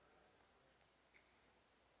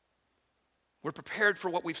 We're prepared for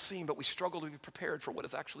what we've seen, but we struggle to be prepared for what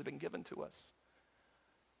has actually been given to us.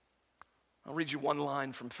 I'll read you one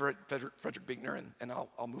line from Frederick Buechner, and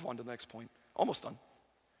I'll move on to the next point. Almost done.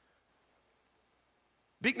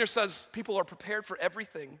 Buechner says people are prepared for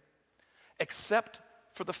everything except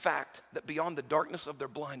for the fact that beyond the darkness of their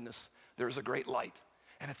blindness, there is a great light.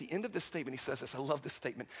 And at the end of this statement, he says this, I love this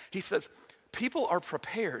statement. He says, people are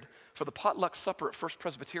prepared for the potluck supper at First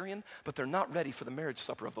Presbyterian, but they're not ready for the marriage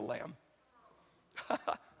supper of the Lamb.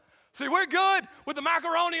 See, we're good with the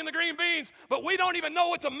macaroni and the green beans, but we don't even know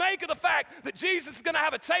what to make of the fact that Jesus is going to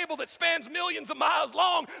have a table that spans millions of miles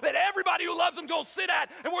long, that everybody who loves Him going to sit at,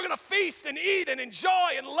 and we're going to feast and eat and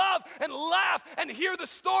enjoy and love and laugh and hear the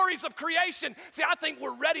stories of creation. See, I think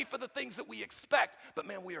we're ready for the things that we expect, but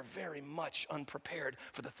man, we are very much unprepared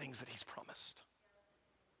for the things that He's promised.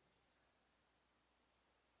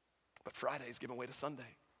 But Friday is giving way to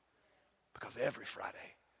Sunday, because every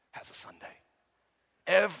Friday has a Sunday.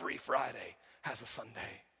 Every Friday has a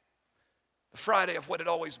Sunday. The Friday of what had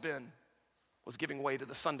always been was giving way to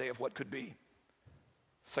the Sunday of what could be.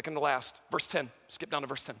 Second to last, verse 10. Skip down to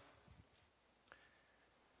verse 10.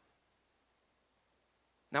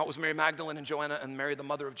 Now it was Mary Magdalene and Joanna and Mary, the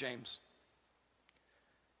mother of James,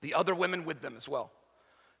 the other women with them as well,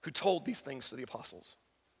 who told these things to the apostles.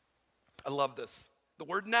 I love this. The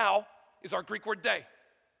word now is our Greek word day.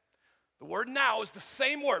 The word now is the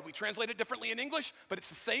same word. We translate it differently in English, but it's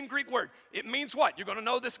the same Greek word. It means what? You're going to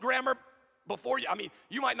know this grammar before you,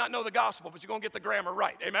 you might not know the gospel, but you're going to get the grammar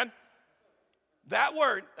right. Amen? That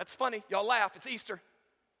word, that's funny. Y'all laugh. It's Easter.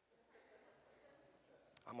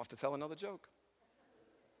 I'm going to have to tell another joke.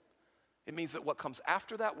 It means that what comes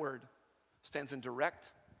after that word stands in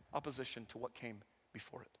direct opposition to what came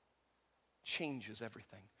before it. Changes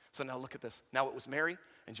everything. So now look at this. Now it was Mary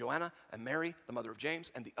and Joanna and Mary, the mother of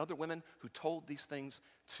James, and the other women who told these things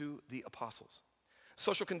to the apostles.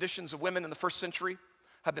 Social conditions of women in the first century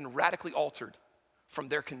have been radically altered from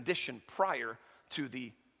their condition prior to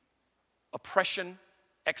the oppression,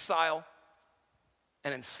 exile,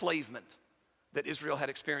 and enslavement that Israel had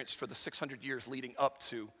experienced for the 600 years leading up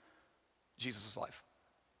to Jesus' life.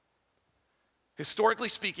 Historically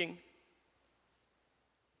speaking,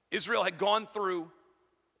 Israel had gone through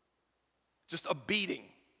just a beating.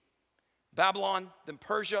 Babylon, then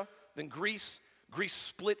Persia, then Greece, Greece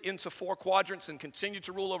split into 4 quadrants and continued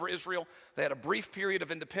to rule over Israel. They had a brief period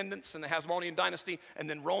of independence in the Hasmonean dynasty, and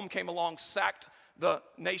then Rome came along, sacked the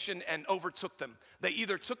nation, and overtook them. They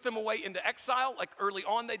either took them away into exile, like early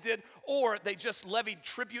on they did, or they just levied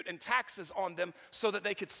tribute and taxes on them so that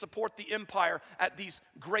they could support the empire at these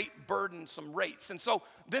great burdensome rates. And so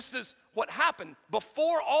this is what happened.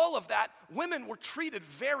 Before all of that, women were treated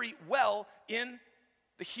very well in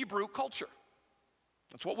the Hebrew culture.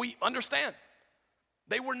 That's what we understand.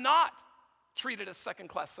 They were not treated as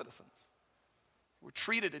second-class citizens. They were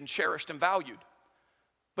treated and cherished and valued.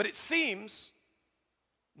 But it seems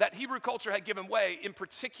that Hebrew culture had given way, in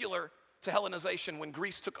particular to Hellenization, when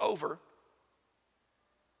Greece took over,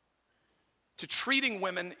 to treating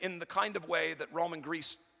women in the kind of way that Rome and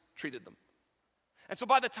Greece treated them. And so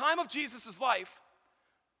by the time of Jesus' life,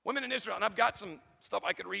 women in Israel, and I've got some stuff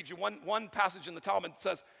I could read you. One passage in the Talmud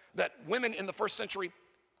says that women in the first century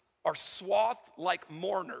are swathed like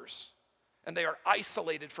mourners, and they are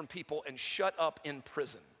isolated from people and shut up in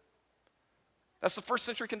prison. That's the first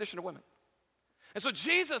century condition of women. And so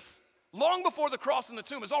Jesus, long before the cross and the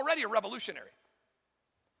tomb, is already a revolutionary.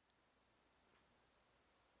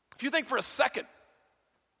 If you think for a second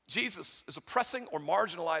Jesus is oppressing or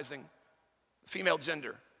marginalizing female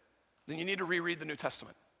gender, then you need to reread the New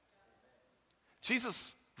Testament.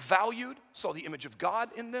 Jesus valued, saw the image of God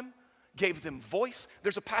in them, gave them voice.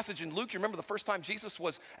 There's a passage in Luke. You remember the first time Jesus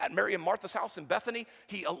was at Mary and Martha's house in Bethany?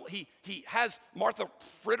 He has Martha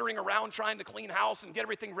frittering around trying to clean house and get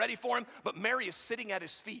everything ready for him, but Mary is sitting at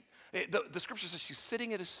his feet. The scripture says she's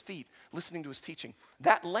sitting at his feet listening to his teaching.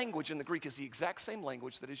 That language in the Greek is the exact same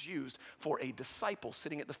language that is used for a disciple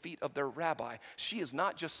sitting at the feet of their rabbi. She is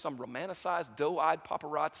not just some romanticized, doe-eyed,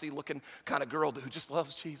 paparazzi-looking kind of girl who just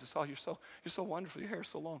loves Jesus. Oh, you're so wonderful. Your hair is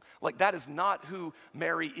so long. Like, that is not who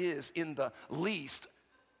Mary is in the least.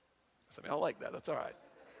 I mean, I like that. That's all right.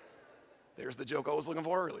 There's the joke I was looking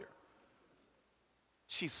for earlier.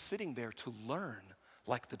 She's sitting there to learn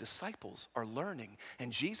like the disciples are learning.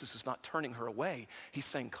 And Jesus is not turning her away. He's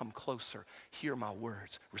saying, come closer, hear my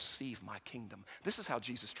words, receive my kingdom. This is how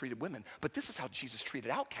Jesus treated women, but this is how Jesus treated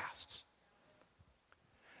outcasts.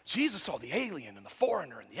 Jesus saw the alien and the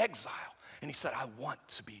foreigner and the exile, and he said, I want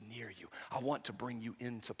to be near you. I want to bring you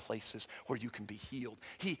into places where you can be healed.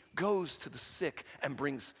 He goes to the sick and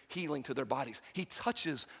brings healing to their bodies. He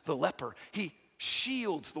touches the leper. He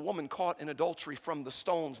shields the woman caught in adultery from the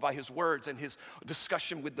stones by his words and his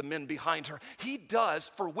discussion with the men behind her. He does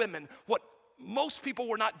for women what most people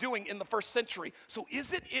were not doing in the first century. So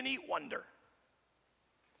is it any wonder?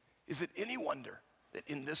 Is it any wonder that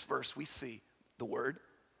in this verse we see the word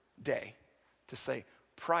day to say,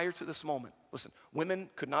 prior to this moment, listen, women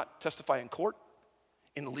could not testify in court.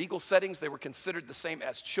 In legal settings, they were considered the same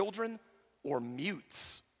as children or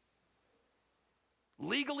mutes.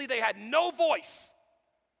 Legally, they had no voice.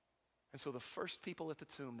 And so the first people at the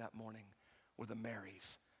tomb that morning were the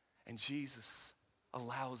Marys. And Jesus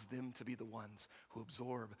allows them to be the ones who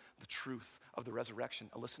absorb the truth of the resurrection.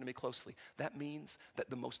 Now listen to me closely. That means that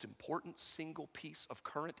the most important single piece of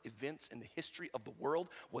current events in the history of the world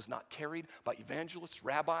was not carried by evangelists,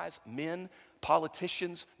 rabbis, men,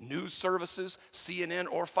 politicians, news services, CNN,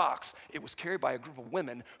 or Fox. It was carried by a group of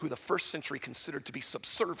women who the first century considered to be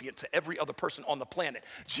subservient to every other person on the planet.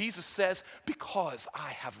 Jesus says, because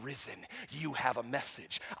I have risen, you have a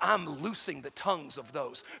message. I'm loosing the tongues of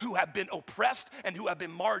those who have been oppressed and who have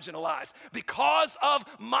been marginalized. Because of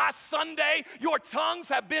my Sunday, your tongues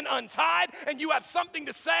have been untied, and you have something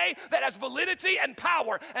to say that has validity and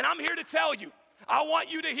power. And I'm here to tell you, I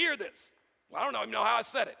want you to hear this. I don't even know how I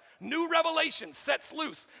said it. New revelation sets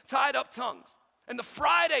loose tied up tongues. And the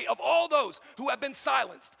Friday of all those who have been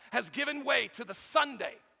silenced has given way to the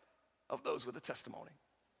Sunday of those with a testimony.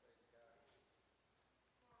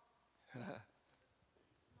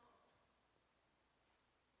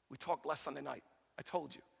 We talked last Sunday night. I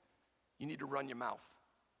told you need to run your mouth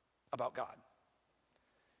about God.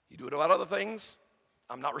 You do it about other things,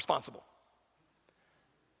 I'm not responsible.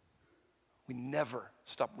 We never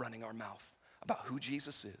stop running our mouth about who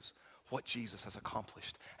Jesus is, what Jesus has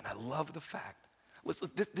accomplished. And I love the fact,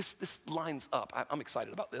 listen, this lines up. I'm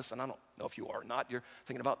excited about this, and I don't know if you are or not. You're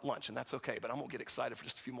thinking about lunch, and that's okay, but I'm gonna get excited for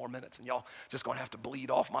just a few more minutes, and y'all just gonna have to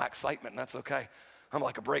bleed off my excitement, and that's okay. I'm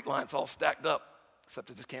like a brake line, it's all stacked up,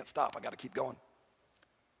 except it just can't stop. I gotta keep going.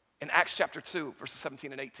 In Acts chapter 2, verses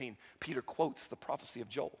 17 and 18, Peter quotes the prophecy of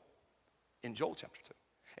Joel in Joel chapter 2.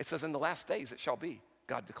 It says, in the last days it shall be,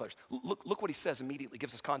 God declares. Look what he says immediately,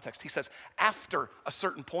 gives us context. He says, after a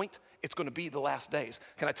certain point, it's going to be the last days.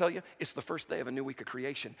 Can I tell you? It's the first day of a new week of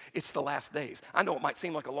creation. It's the last days. I know it might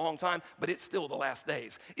seem like a long time, but it's still the last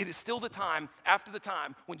days. It is still the time, after the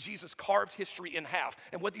time, when Jesus carved history in half.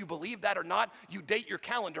 And whether you believe that or not, you date your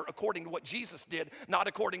calendar according to what Jesus did, not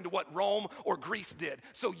according to what Rome or Greece did.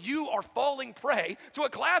 So you are falling prey to a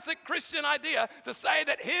classic Christian idea to say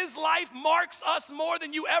that his life marks us more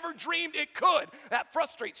than you ever dreamed it could. That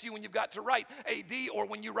frustrates you when you've got to write AD or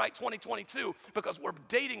when you write 2022, because we're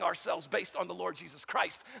dating ourselves based on the Lord Jesus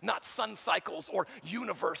Christ, not sun cycles or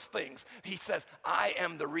universe things. He says, I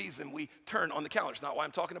am the reason we turn on the calendar. It's not why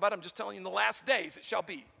I'm talking about it. I'm just telling you, in the last days it shall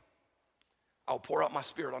be, I'll pour out my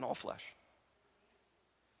spirit on all flesh.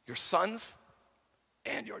 Your sons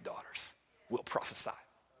and your daughters will prophesy.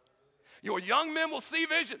 Your young men will see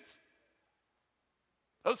visions.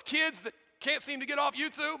 Those kids that can't seem to get off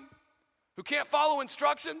YouTube, who can't follow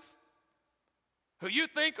instructions, who you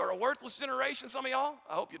think are a worthless generation, some of y'all,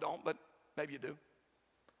 I hope you don't, but maybe you do.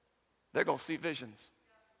 They're going to see visions.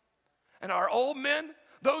 And our old men,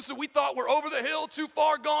 those who we thought were over the hill, too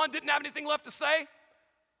far gone, didn't have anything left to say,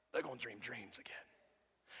 they're going to dream dreams again.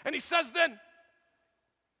 And he says then,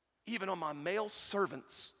 even on my male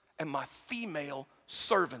servants and my female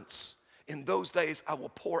servants, in those days I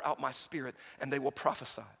will pour out my spirit and they will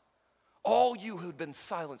prophesy. All you who'd been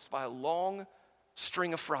silenced by a long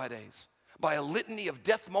string of Fridays, by a litany of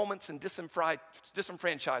death moments and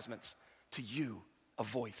disenfranchisements, to you a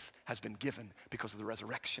voice has been given because of the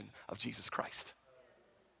resurrection of Jesus Christ.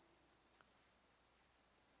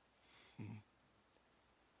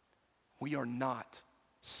 We are not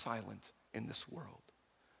silent in this world.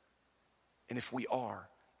 And if we are,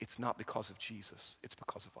 it's not because of Jesus, it's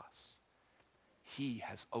because of us. He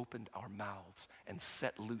has opened our mouths and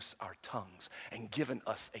set loose our tongues and given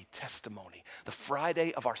us a testimony. The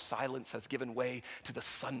Friday of our silence has given way to the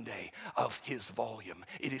Sunday of his volume.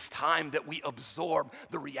 It is time that we absorb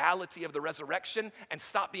the reality of the resurrection and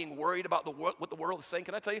stop being worried about what the world is saying.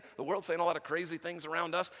 Can I tell you, the world's saying a lot of crazy things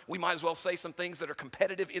around us. We might as well say some things that are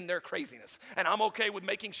competitive in their craziness. And I'm okay with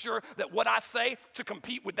making sure that what I say to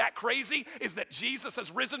compete with that crazy is that Jesus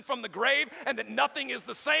has risen from the grave and that nothing is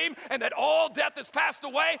the same and that all death has passed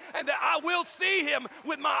away and that I will see him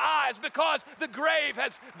with my eyes because the grave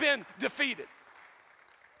has been defeated.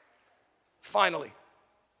 Finally,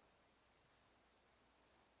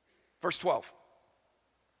 verse 12.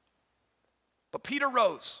 But Peter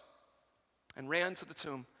rose and ran to the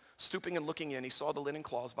tomb. Stooping and looking in, he saw the linen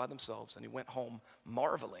cloths by themselves, and he went home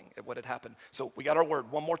marveling at what had happened. So we got our word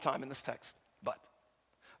one more time in this text.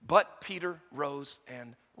 But Peter rose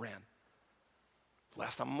and ran.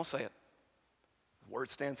 Last time I'm going to say it. The word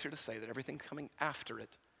stands here to say that everything coming after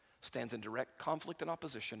it stands in direct conflict and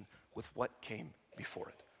opposition with what came before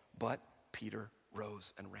it. But Peter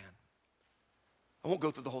rose and ran. I won't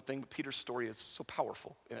go through the whole thing, but Peter's story is so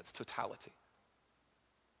powerful in its totality.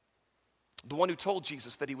 The one who told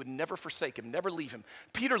Jesus that he would never forsake him, never leave him.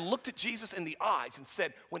 Peter looked at Jesus in the eyes and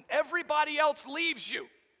said, when everybody else leaves you,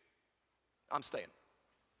 I'm staying.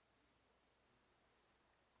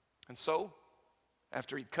 And so,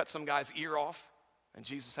 after he'd cut some guy's ear off and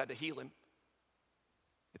Jesus had to heal him,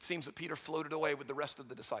 it seems that Peter floated away with the rest of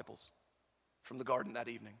the disciples from the garden that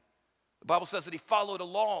evening. The Bible says that he followed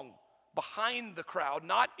along behind the crowd,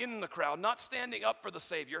 not in the crowd, not standing up for the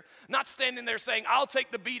Savior, not standing there saying, I'll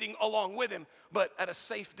take the beating along with him, but at a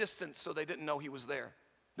safe distance so they didn't know he was there.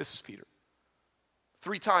 This is Peter.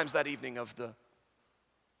 3 times that evening of the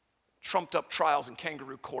trumped up trials and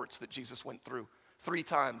kangaroo courts that Jesus went through, 3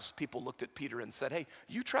 times people looked at Peter and said, hey,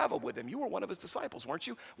 you traveled with him. You were one of his disciples, weren't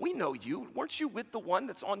you? We know you. Weren't you with the one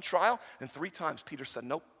that's on trial? And 3 times Peter said,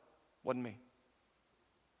 nope, wasn't me.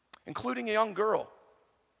 Including a young girl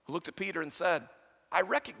who looked at Peter and said, I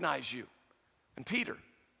recognize you. And Peter,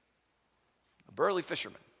 a burly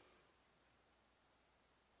fisherman,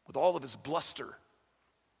 with all of his bluster,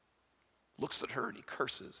 looks at her and he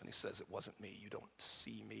curses and he says, it wasn't me. You don't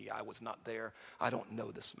see me. I was not there. I don't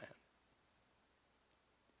know this man.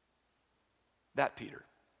 That Peter.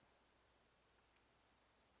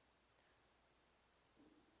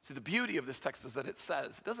 See, the beauty of this text is that it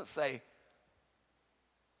doesn't say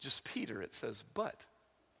just Peter, it says, but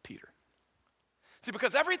Peter. See,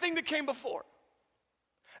 because everything that came before,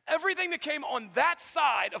 everything that came on that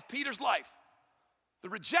side of Peter's life, the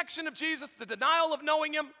rejection of Jesus, the denial of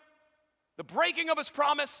knowing him, the breaking of his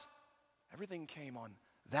promise, everything came on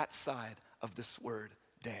that side of this word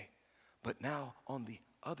day. But now on the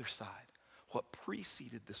other side, what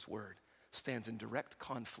preceded this word stands in direct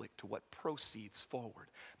conflict to what proceeds forward,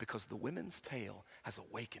 because the women's tale has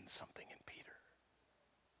awakened something in Peter.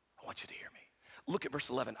 want you to hear me. Look at verse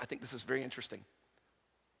 11. I think this is very interesting.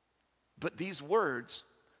 But these words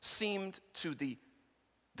seemed to the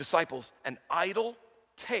disciples an idle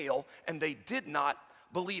tale, and they did not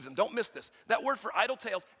believe them. Don't miss this. That word for idle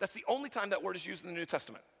tales, that's the only time that word is used in the New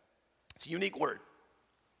Testament. It's a unique word.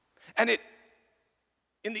 And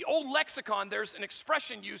in the old lexicon, there's an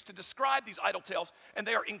expression used to describe these idle tales, and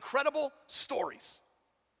they are incredible stories.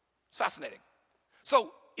 It's fascinating.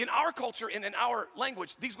 So in our culture and in our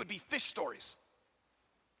language, these would be fish stories.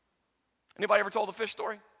 Anybody ever told a fish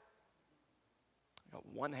story? I got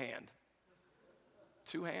one hand.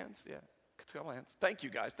 2 hands? Yeah, 2 hands. Thank you,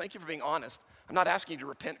 guys. Thank you for being honest. I'm not asking you to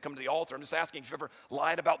repent, come to the altar. I'm just asking if you've ever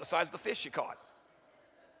lied about the size of the fish you caught.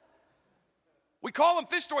 We call them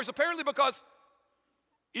fish stories apparently because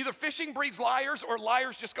either fishing breeds liars or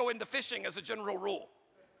liars just go into fishing as a general rule.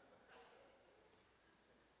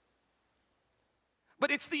 But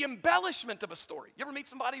it's the embellishment of a story. You ever meet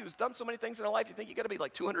somebody who's done so many things in their life, you think you gotta be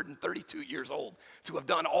like 232 years old to have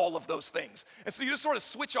done all of those things. And so you just sort of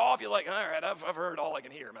switch off, you're like, all right, I've heard all I can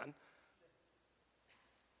hear, man.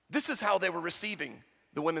 This is how they were receiving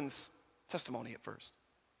the women's testimony at first.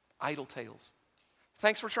 Idle tales.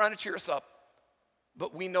 Thanks for trying to cheer us up,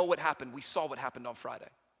 but we know what happened. We saw what happened on Friday.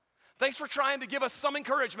 Thanks for trying to give us some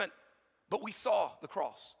encouragement, but we saw the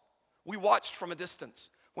cross. We watched from a distance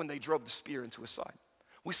when they drove the spear into his side.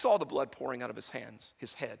 We saw the blood pouring out of his hands,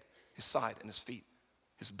 his head, his side, and his feet,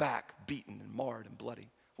 his back beaten and marred and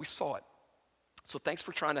bloody. We saw it. So thanks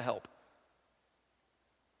for trying to help.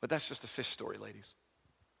 But that's just a fish story, ladies.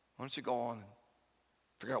 Why don't you go on and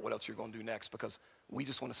figure out what else you're going to do next, because we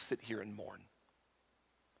just want to sit here and mourn.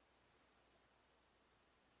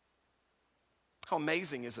 How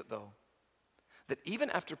amazing is it, though, that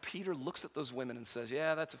even after Peter looks at those women and says,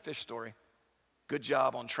 yeah, that's a fish story. Good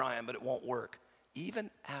job on trying, but it won't work. Even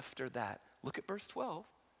after that, look at verse 12.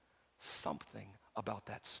 Something about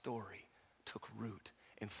that story took root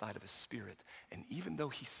inside of his spirit. And even though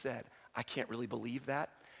he said, I can't really believe that,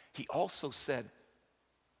 he also said,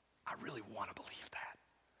 I really want to believe that.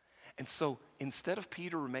 And so instead of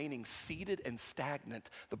Peter remaining seated and stagnant,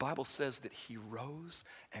 the Bible says that he rose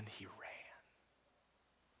and he ran.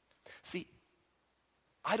 See,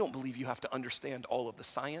 I don't believe you have to understand all of the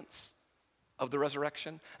science of the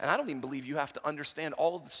resurrection, and I don't even believe you have to understand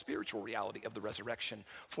all of the spiritual reality of the resurrection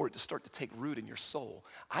for it to start to take root in your soul.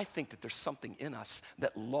 I think that there's something in us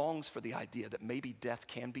that longs for the idea that maybe death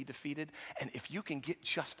can be defeated, and if you can get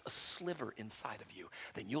just a sliver inside of you,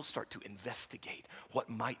 then you'll start to investigate what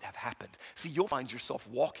might have happened. See, you'll find yourself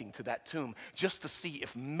walking to that tomb just to see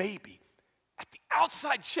if maybe, at the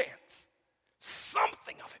outside chance,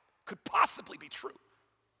 something of it could possibly be true.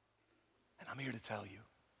 And I'm here to tell you,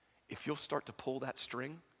 if you'll start to pull that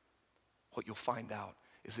string, what you'll find out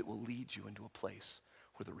is it will lead you into a place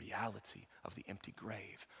where the reality of the empty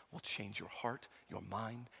grave will change your heart, your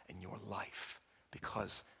mind, and your life.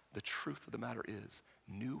 Because the truth of the matter is,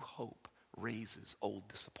 new hope raises old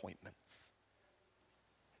disappointments.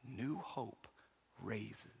 New hope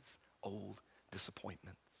raises old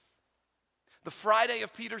disappointments. The Friday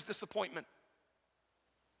of Peter's disappointment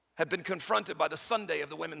had been confronted by the Sunday of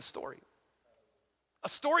the women's story. A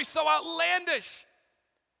story so outlandish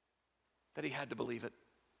that he had to believe it.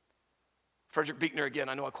 Frederick Buechner, again,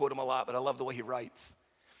 I know I quote him a lot, but I love the way he writes.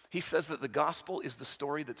 He says that the gospel is the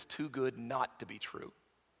story that's too good not to be true.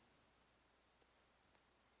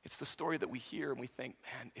 It's the story that we hear and we think,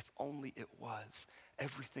 man, if only it was,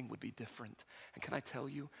 everything would be different. And can I tell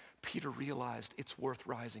you, Peter realized it's worth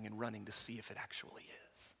rising and running to see if it actually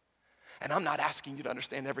is. And I'm not asking you to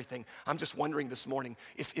understand everything. I'm just wondering this morning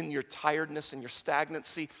if in your tiredness and your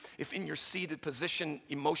stagnancy, if in your seated position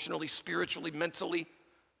emotionally, spiritually, mentally,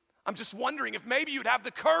 I'm just wondering if maybe you'd have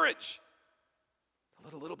the courage to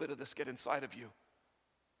let a little bit of this get inside of you.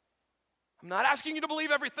 I'm not asking you to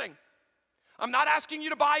believe everything. I'm not asking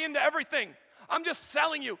you to buy into everything. I'm just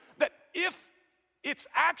telling you that if it's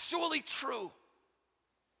actually true,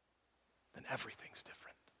 then everything's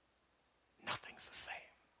different. Nothing's the same.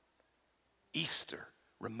 Easter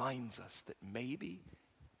reminds us that maybe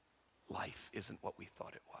life isn't what we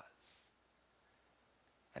thought it was.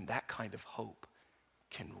 And that kind of hope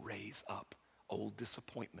can raise up old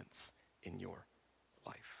disappointments in your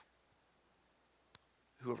life.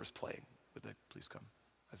 Whoever's playing, would they please come?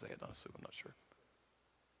 Isaiah Donasu, I'm not sure.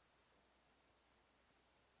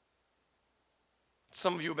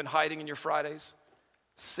 Some of you have been hiding in your Fridays,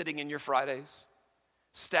 sitting in your Fridays,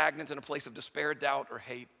 stagnant in a place of despair, doubt, or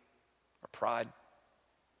hate, or pride.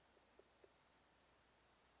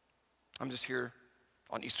 I'm just here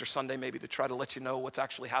on Easter Sunday maybe to try to let you know what's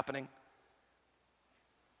actually happening.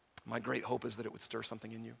 My great hope is that it would stir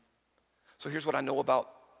something in you. So here's what I know about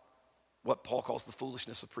what Paul calls the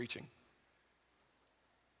foolishness of preaching.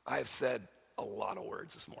 I have said a lot of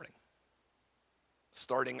words this morning,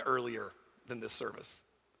 starting earlier than this service.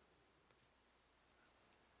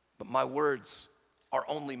 But my words are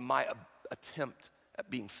only my attempt at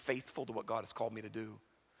being faithful to what God has called me to do.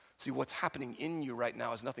 See, what's happening in you right now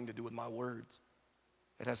has nothing to do with my words.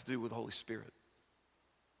 It has to do with the Holy Spirit.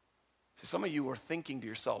 See, some of you are thinking to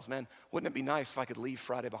yourselves, man, wouldn't it be nice if I could leave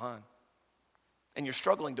Friday behind? And you're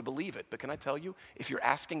struggling to believe it, but can I tell you, if you're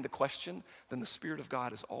asking the question, then the Spirit of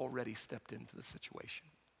God has already stepped into the situation.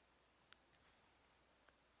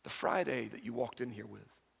 The Friday that you walked in here with,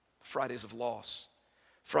 Fridays of loss,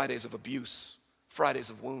 Fridays of abuse, Fridays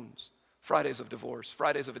of wounds, Fridays of divorce,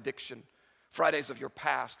 Fridays of addiction, Fridays of your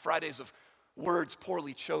past, Fridays of words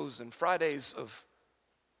poorly chosen, Fridays of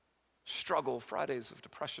struggle, Fridays of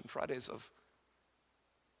depression, Fridays of,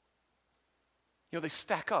 they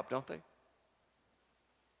stack up, don't they?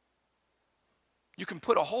 You can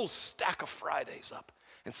put a whole stack of Fridays up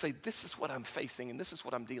and say, this is what I'm facing and this is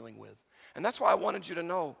what I'm dealing with. And that's why I wanted you to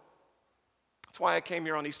know. That's why I came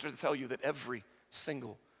here on Easter to tell you that every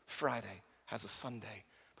single Friday has a Sunday,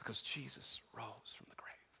 because Jesus rose from the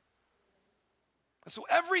grave. And so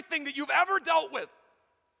everything that you've ever dealt with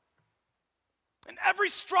and every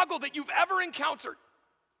struggle that you've ever encountered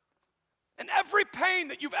and every pain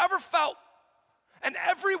that you've ever felt and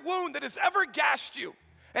every wound that has ever gashed you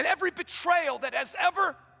and every betrayal that has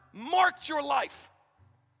ever marked your life,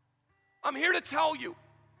 I'm here to tell you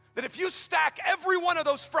that if you stack every one of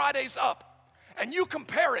those Fridays up and you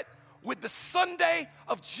compare it with the Sunday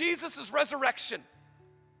of Jesus' resurrection,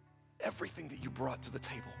 everything that you brought to the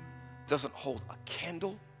table doesn't hold a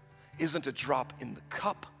candle, isn't a drop in the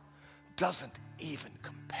cup, doesn't even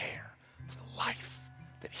compare to the life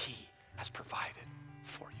that He has provided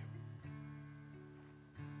for you.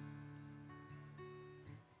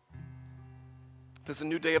 There's a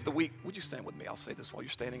new day of the week. Would you stand with me? I'll say this while you're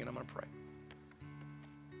standing and I'm going to pray.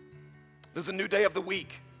 There's a new day of the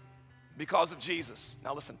week because of Jesus.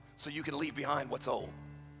 Now listen, so you can leave behind what's old.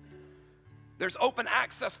 There's open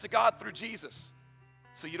access to God through Jesus,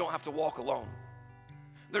 so you don't have to walk alone.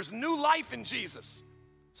 There's new life in Jesus,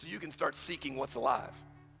 so you can start seeking what's alive.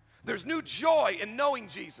 There's new joy in knowing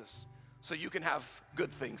Jesus, so you can have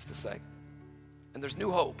good things to say. And there's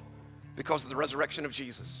new hope because of the resurrection of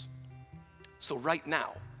Jesus. So right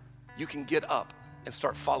now, you can get up and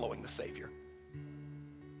start following the Savior.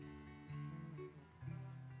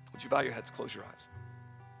 Would you bow your heads, close your eyes?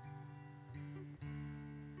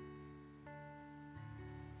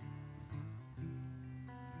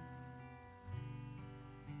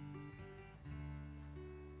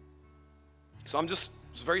 So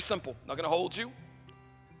it's very simple. Not going to hold you.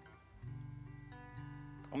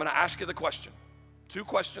 I'm going to ask you the question. 2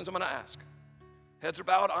 questions I'm going to ask. Heads are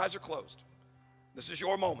bowed, eyes are closed. This is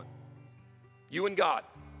your moment. You and God.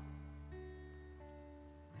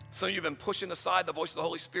 Some of you have been pushing aside the voice of the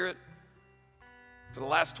Holy Spirit for the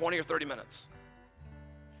last 20 or 30 minutes.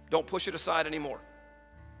 Don't push it aside anymore.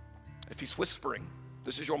 If He's whispering,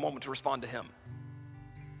 this is your moment to respond to Him.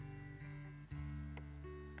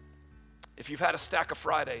 If you've had a stack of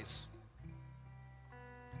Fridays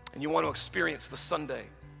and you want to experience the Sunday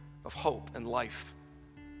of hope and life,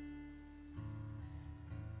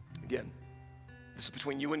 again, this is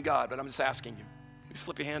between you and God, but I'm just asking you. You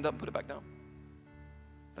slip your hand up and put it back down.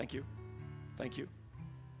 Thank you. Thank you.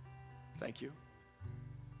 Thank you.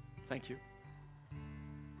 Thank you.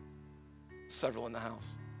 Several in the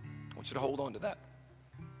house. I want you to hold on to that.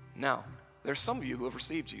 Now, there's some of you who have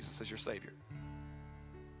received Jesus as your Savior.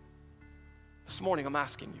 This morning, I'm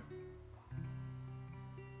asking you,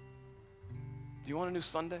 do you want a new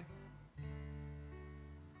Sunday?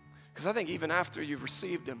 Because I think even after you've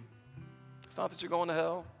received Him, it's not that you're going to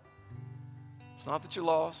hell. It's not that you're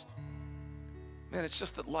lost. Man, it's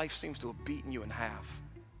just that life seems to have beaten you in half.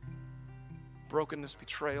 Brokenness,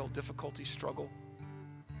 betrayal, difficulty, struggle.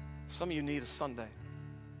 Some of you need a Sunday.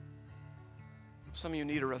 Some of you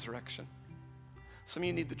need a resurrection. Some of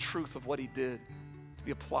you need the truth of what He did to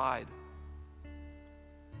be applied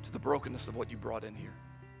to the brokenness of what you brought in here.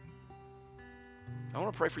 I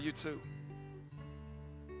want to pray for you too.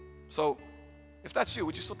 So, if that's you,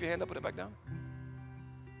 would you slip your hand up, put it back down?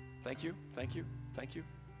 Thank you, thank you, thank you,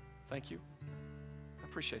 thank you. I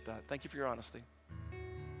appreciate that. Thank you for your honesty.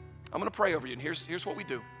 I'm going to pray over you, and here's what we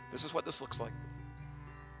do. This is what this looks like.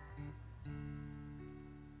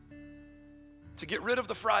 To get rid of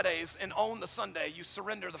the Fridays and own the Sunday, you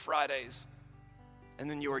surrender the Fridays, and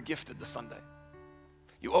then you are gifted the Sunday.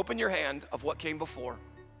 You open your hand of what came before,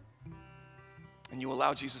 and you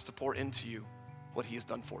allow Jesus to pour into you what He has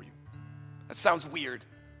done for you. That sounds weird,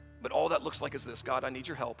 but all that looks like is this: God, I need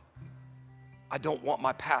your help. I don't want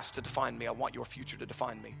my past to define me. I want your future to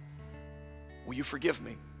define me. Will you forgive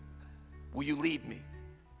me? Will you lead me?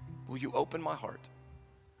 Will you open my heart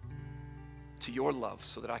to your love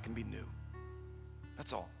so that I can be new?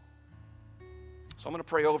 That's all. So I'm going to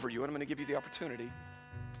pray over you, and I'm going to give you the opportunity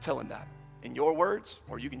to tell him that in your words,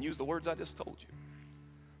 or you can use the words I just told you.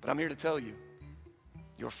 But I'm here to tell you,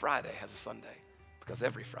 your Friday has a Sunday, because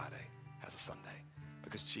every Friday has a Sunday,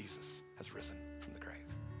 because Jesus has risen from the grave.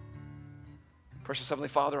 Precious Heavenly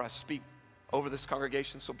Father, I speak over this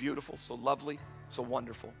congregation, so beautiful, so lovely, so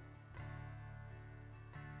wonderful.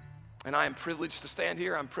 And I am privileged to stand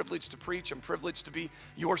here. I'm privileged to preach. I'm privileged to be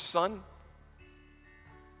your son.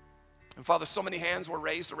 And Father, so many hands were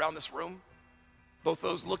raised around this room, both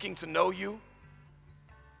those looking to know you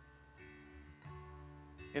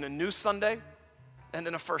in a new Sunday and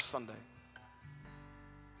in a first Sunday.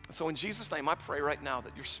 And so in Jesus' name, I pray right now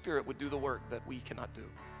that your Spirit would do the work that we cannot do.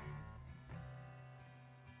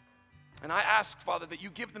 And I ask, Father, that you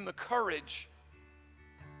give them the courage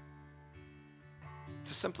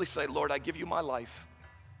to simply say, Lord, I give you my life.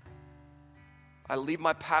 I leave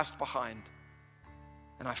my past behind,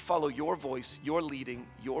 and I follow your voice, your leading,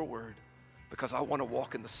 your word, because I want to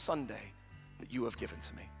walk in the Sunday that you have given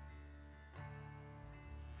to me.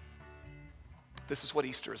 This is what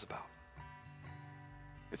Easter is about.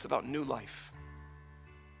 It's about new life.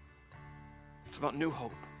 It's about new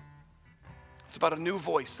hope. It's about a new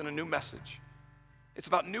voice and a new message. It's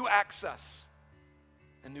about new access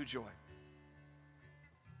and new joy.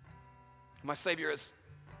 My Savior, as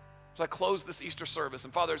I close this Easter service,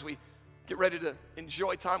 and Father, as we get ready to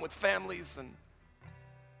enjoy time with families and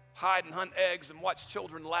hide and hunt eggs and watch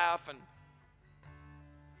children laugh, and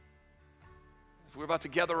if we're about to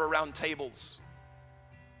gather around tables,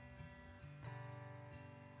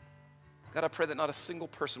 God, I pray that not a single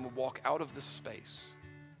person would walk out of this space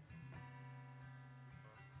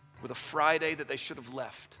with a Friday that they should have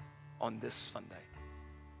left on this Sunday.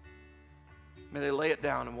 May they lay it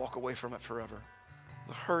down and walk away from it forever.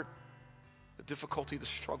 The hurt, the difficulty, the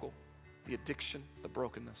struggle, the addiction, the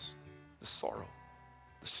brokenness, the sorrow,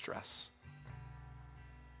 the stress.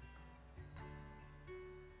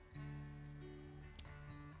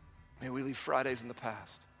 May we leave Fridays in the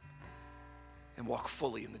past and walk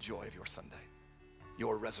fully in the joy of your Sunday,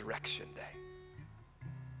 your resurrection day.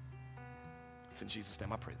 It's in Jesus'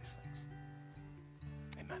 name I pray these things.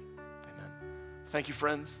 Amen. Amen. Thank you,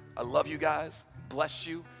 friends. I love you guys. Bless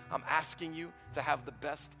you. I'm asking you to have the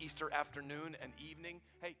best Easter afternoon and evening.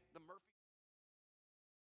 Hey.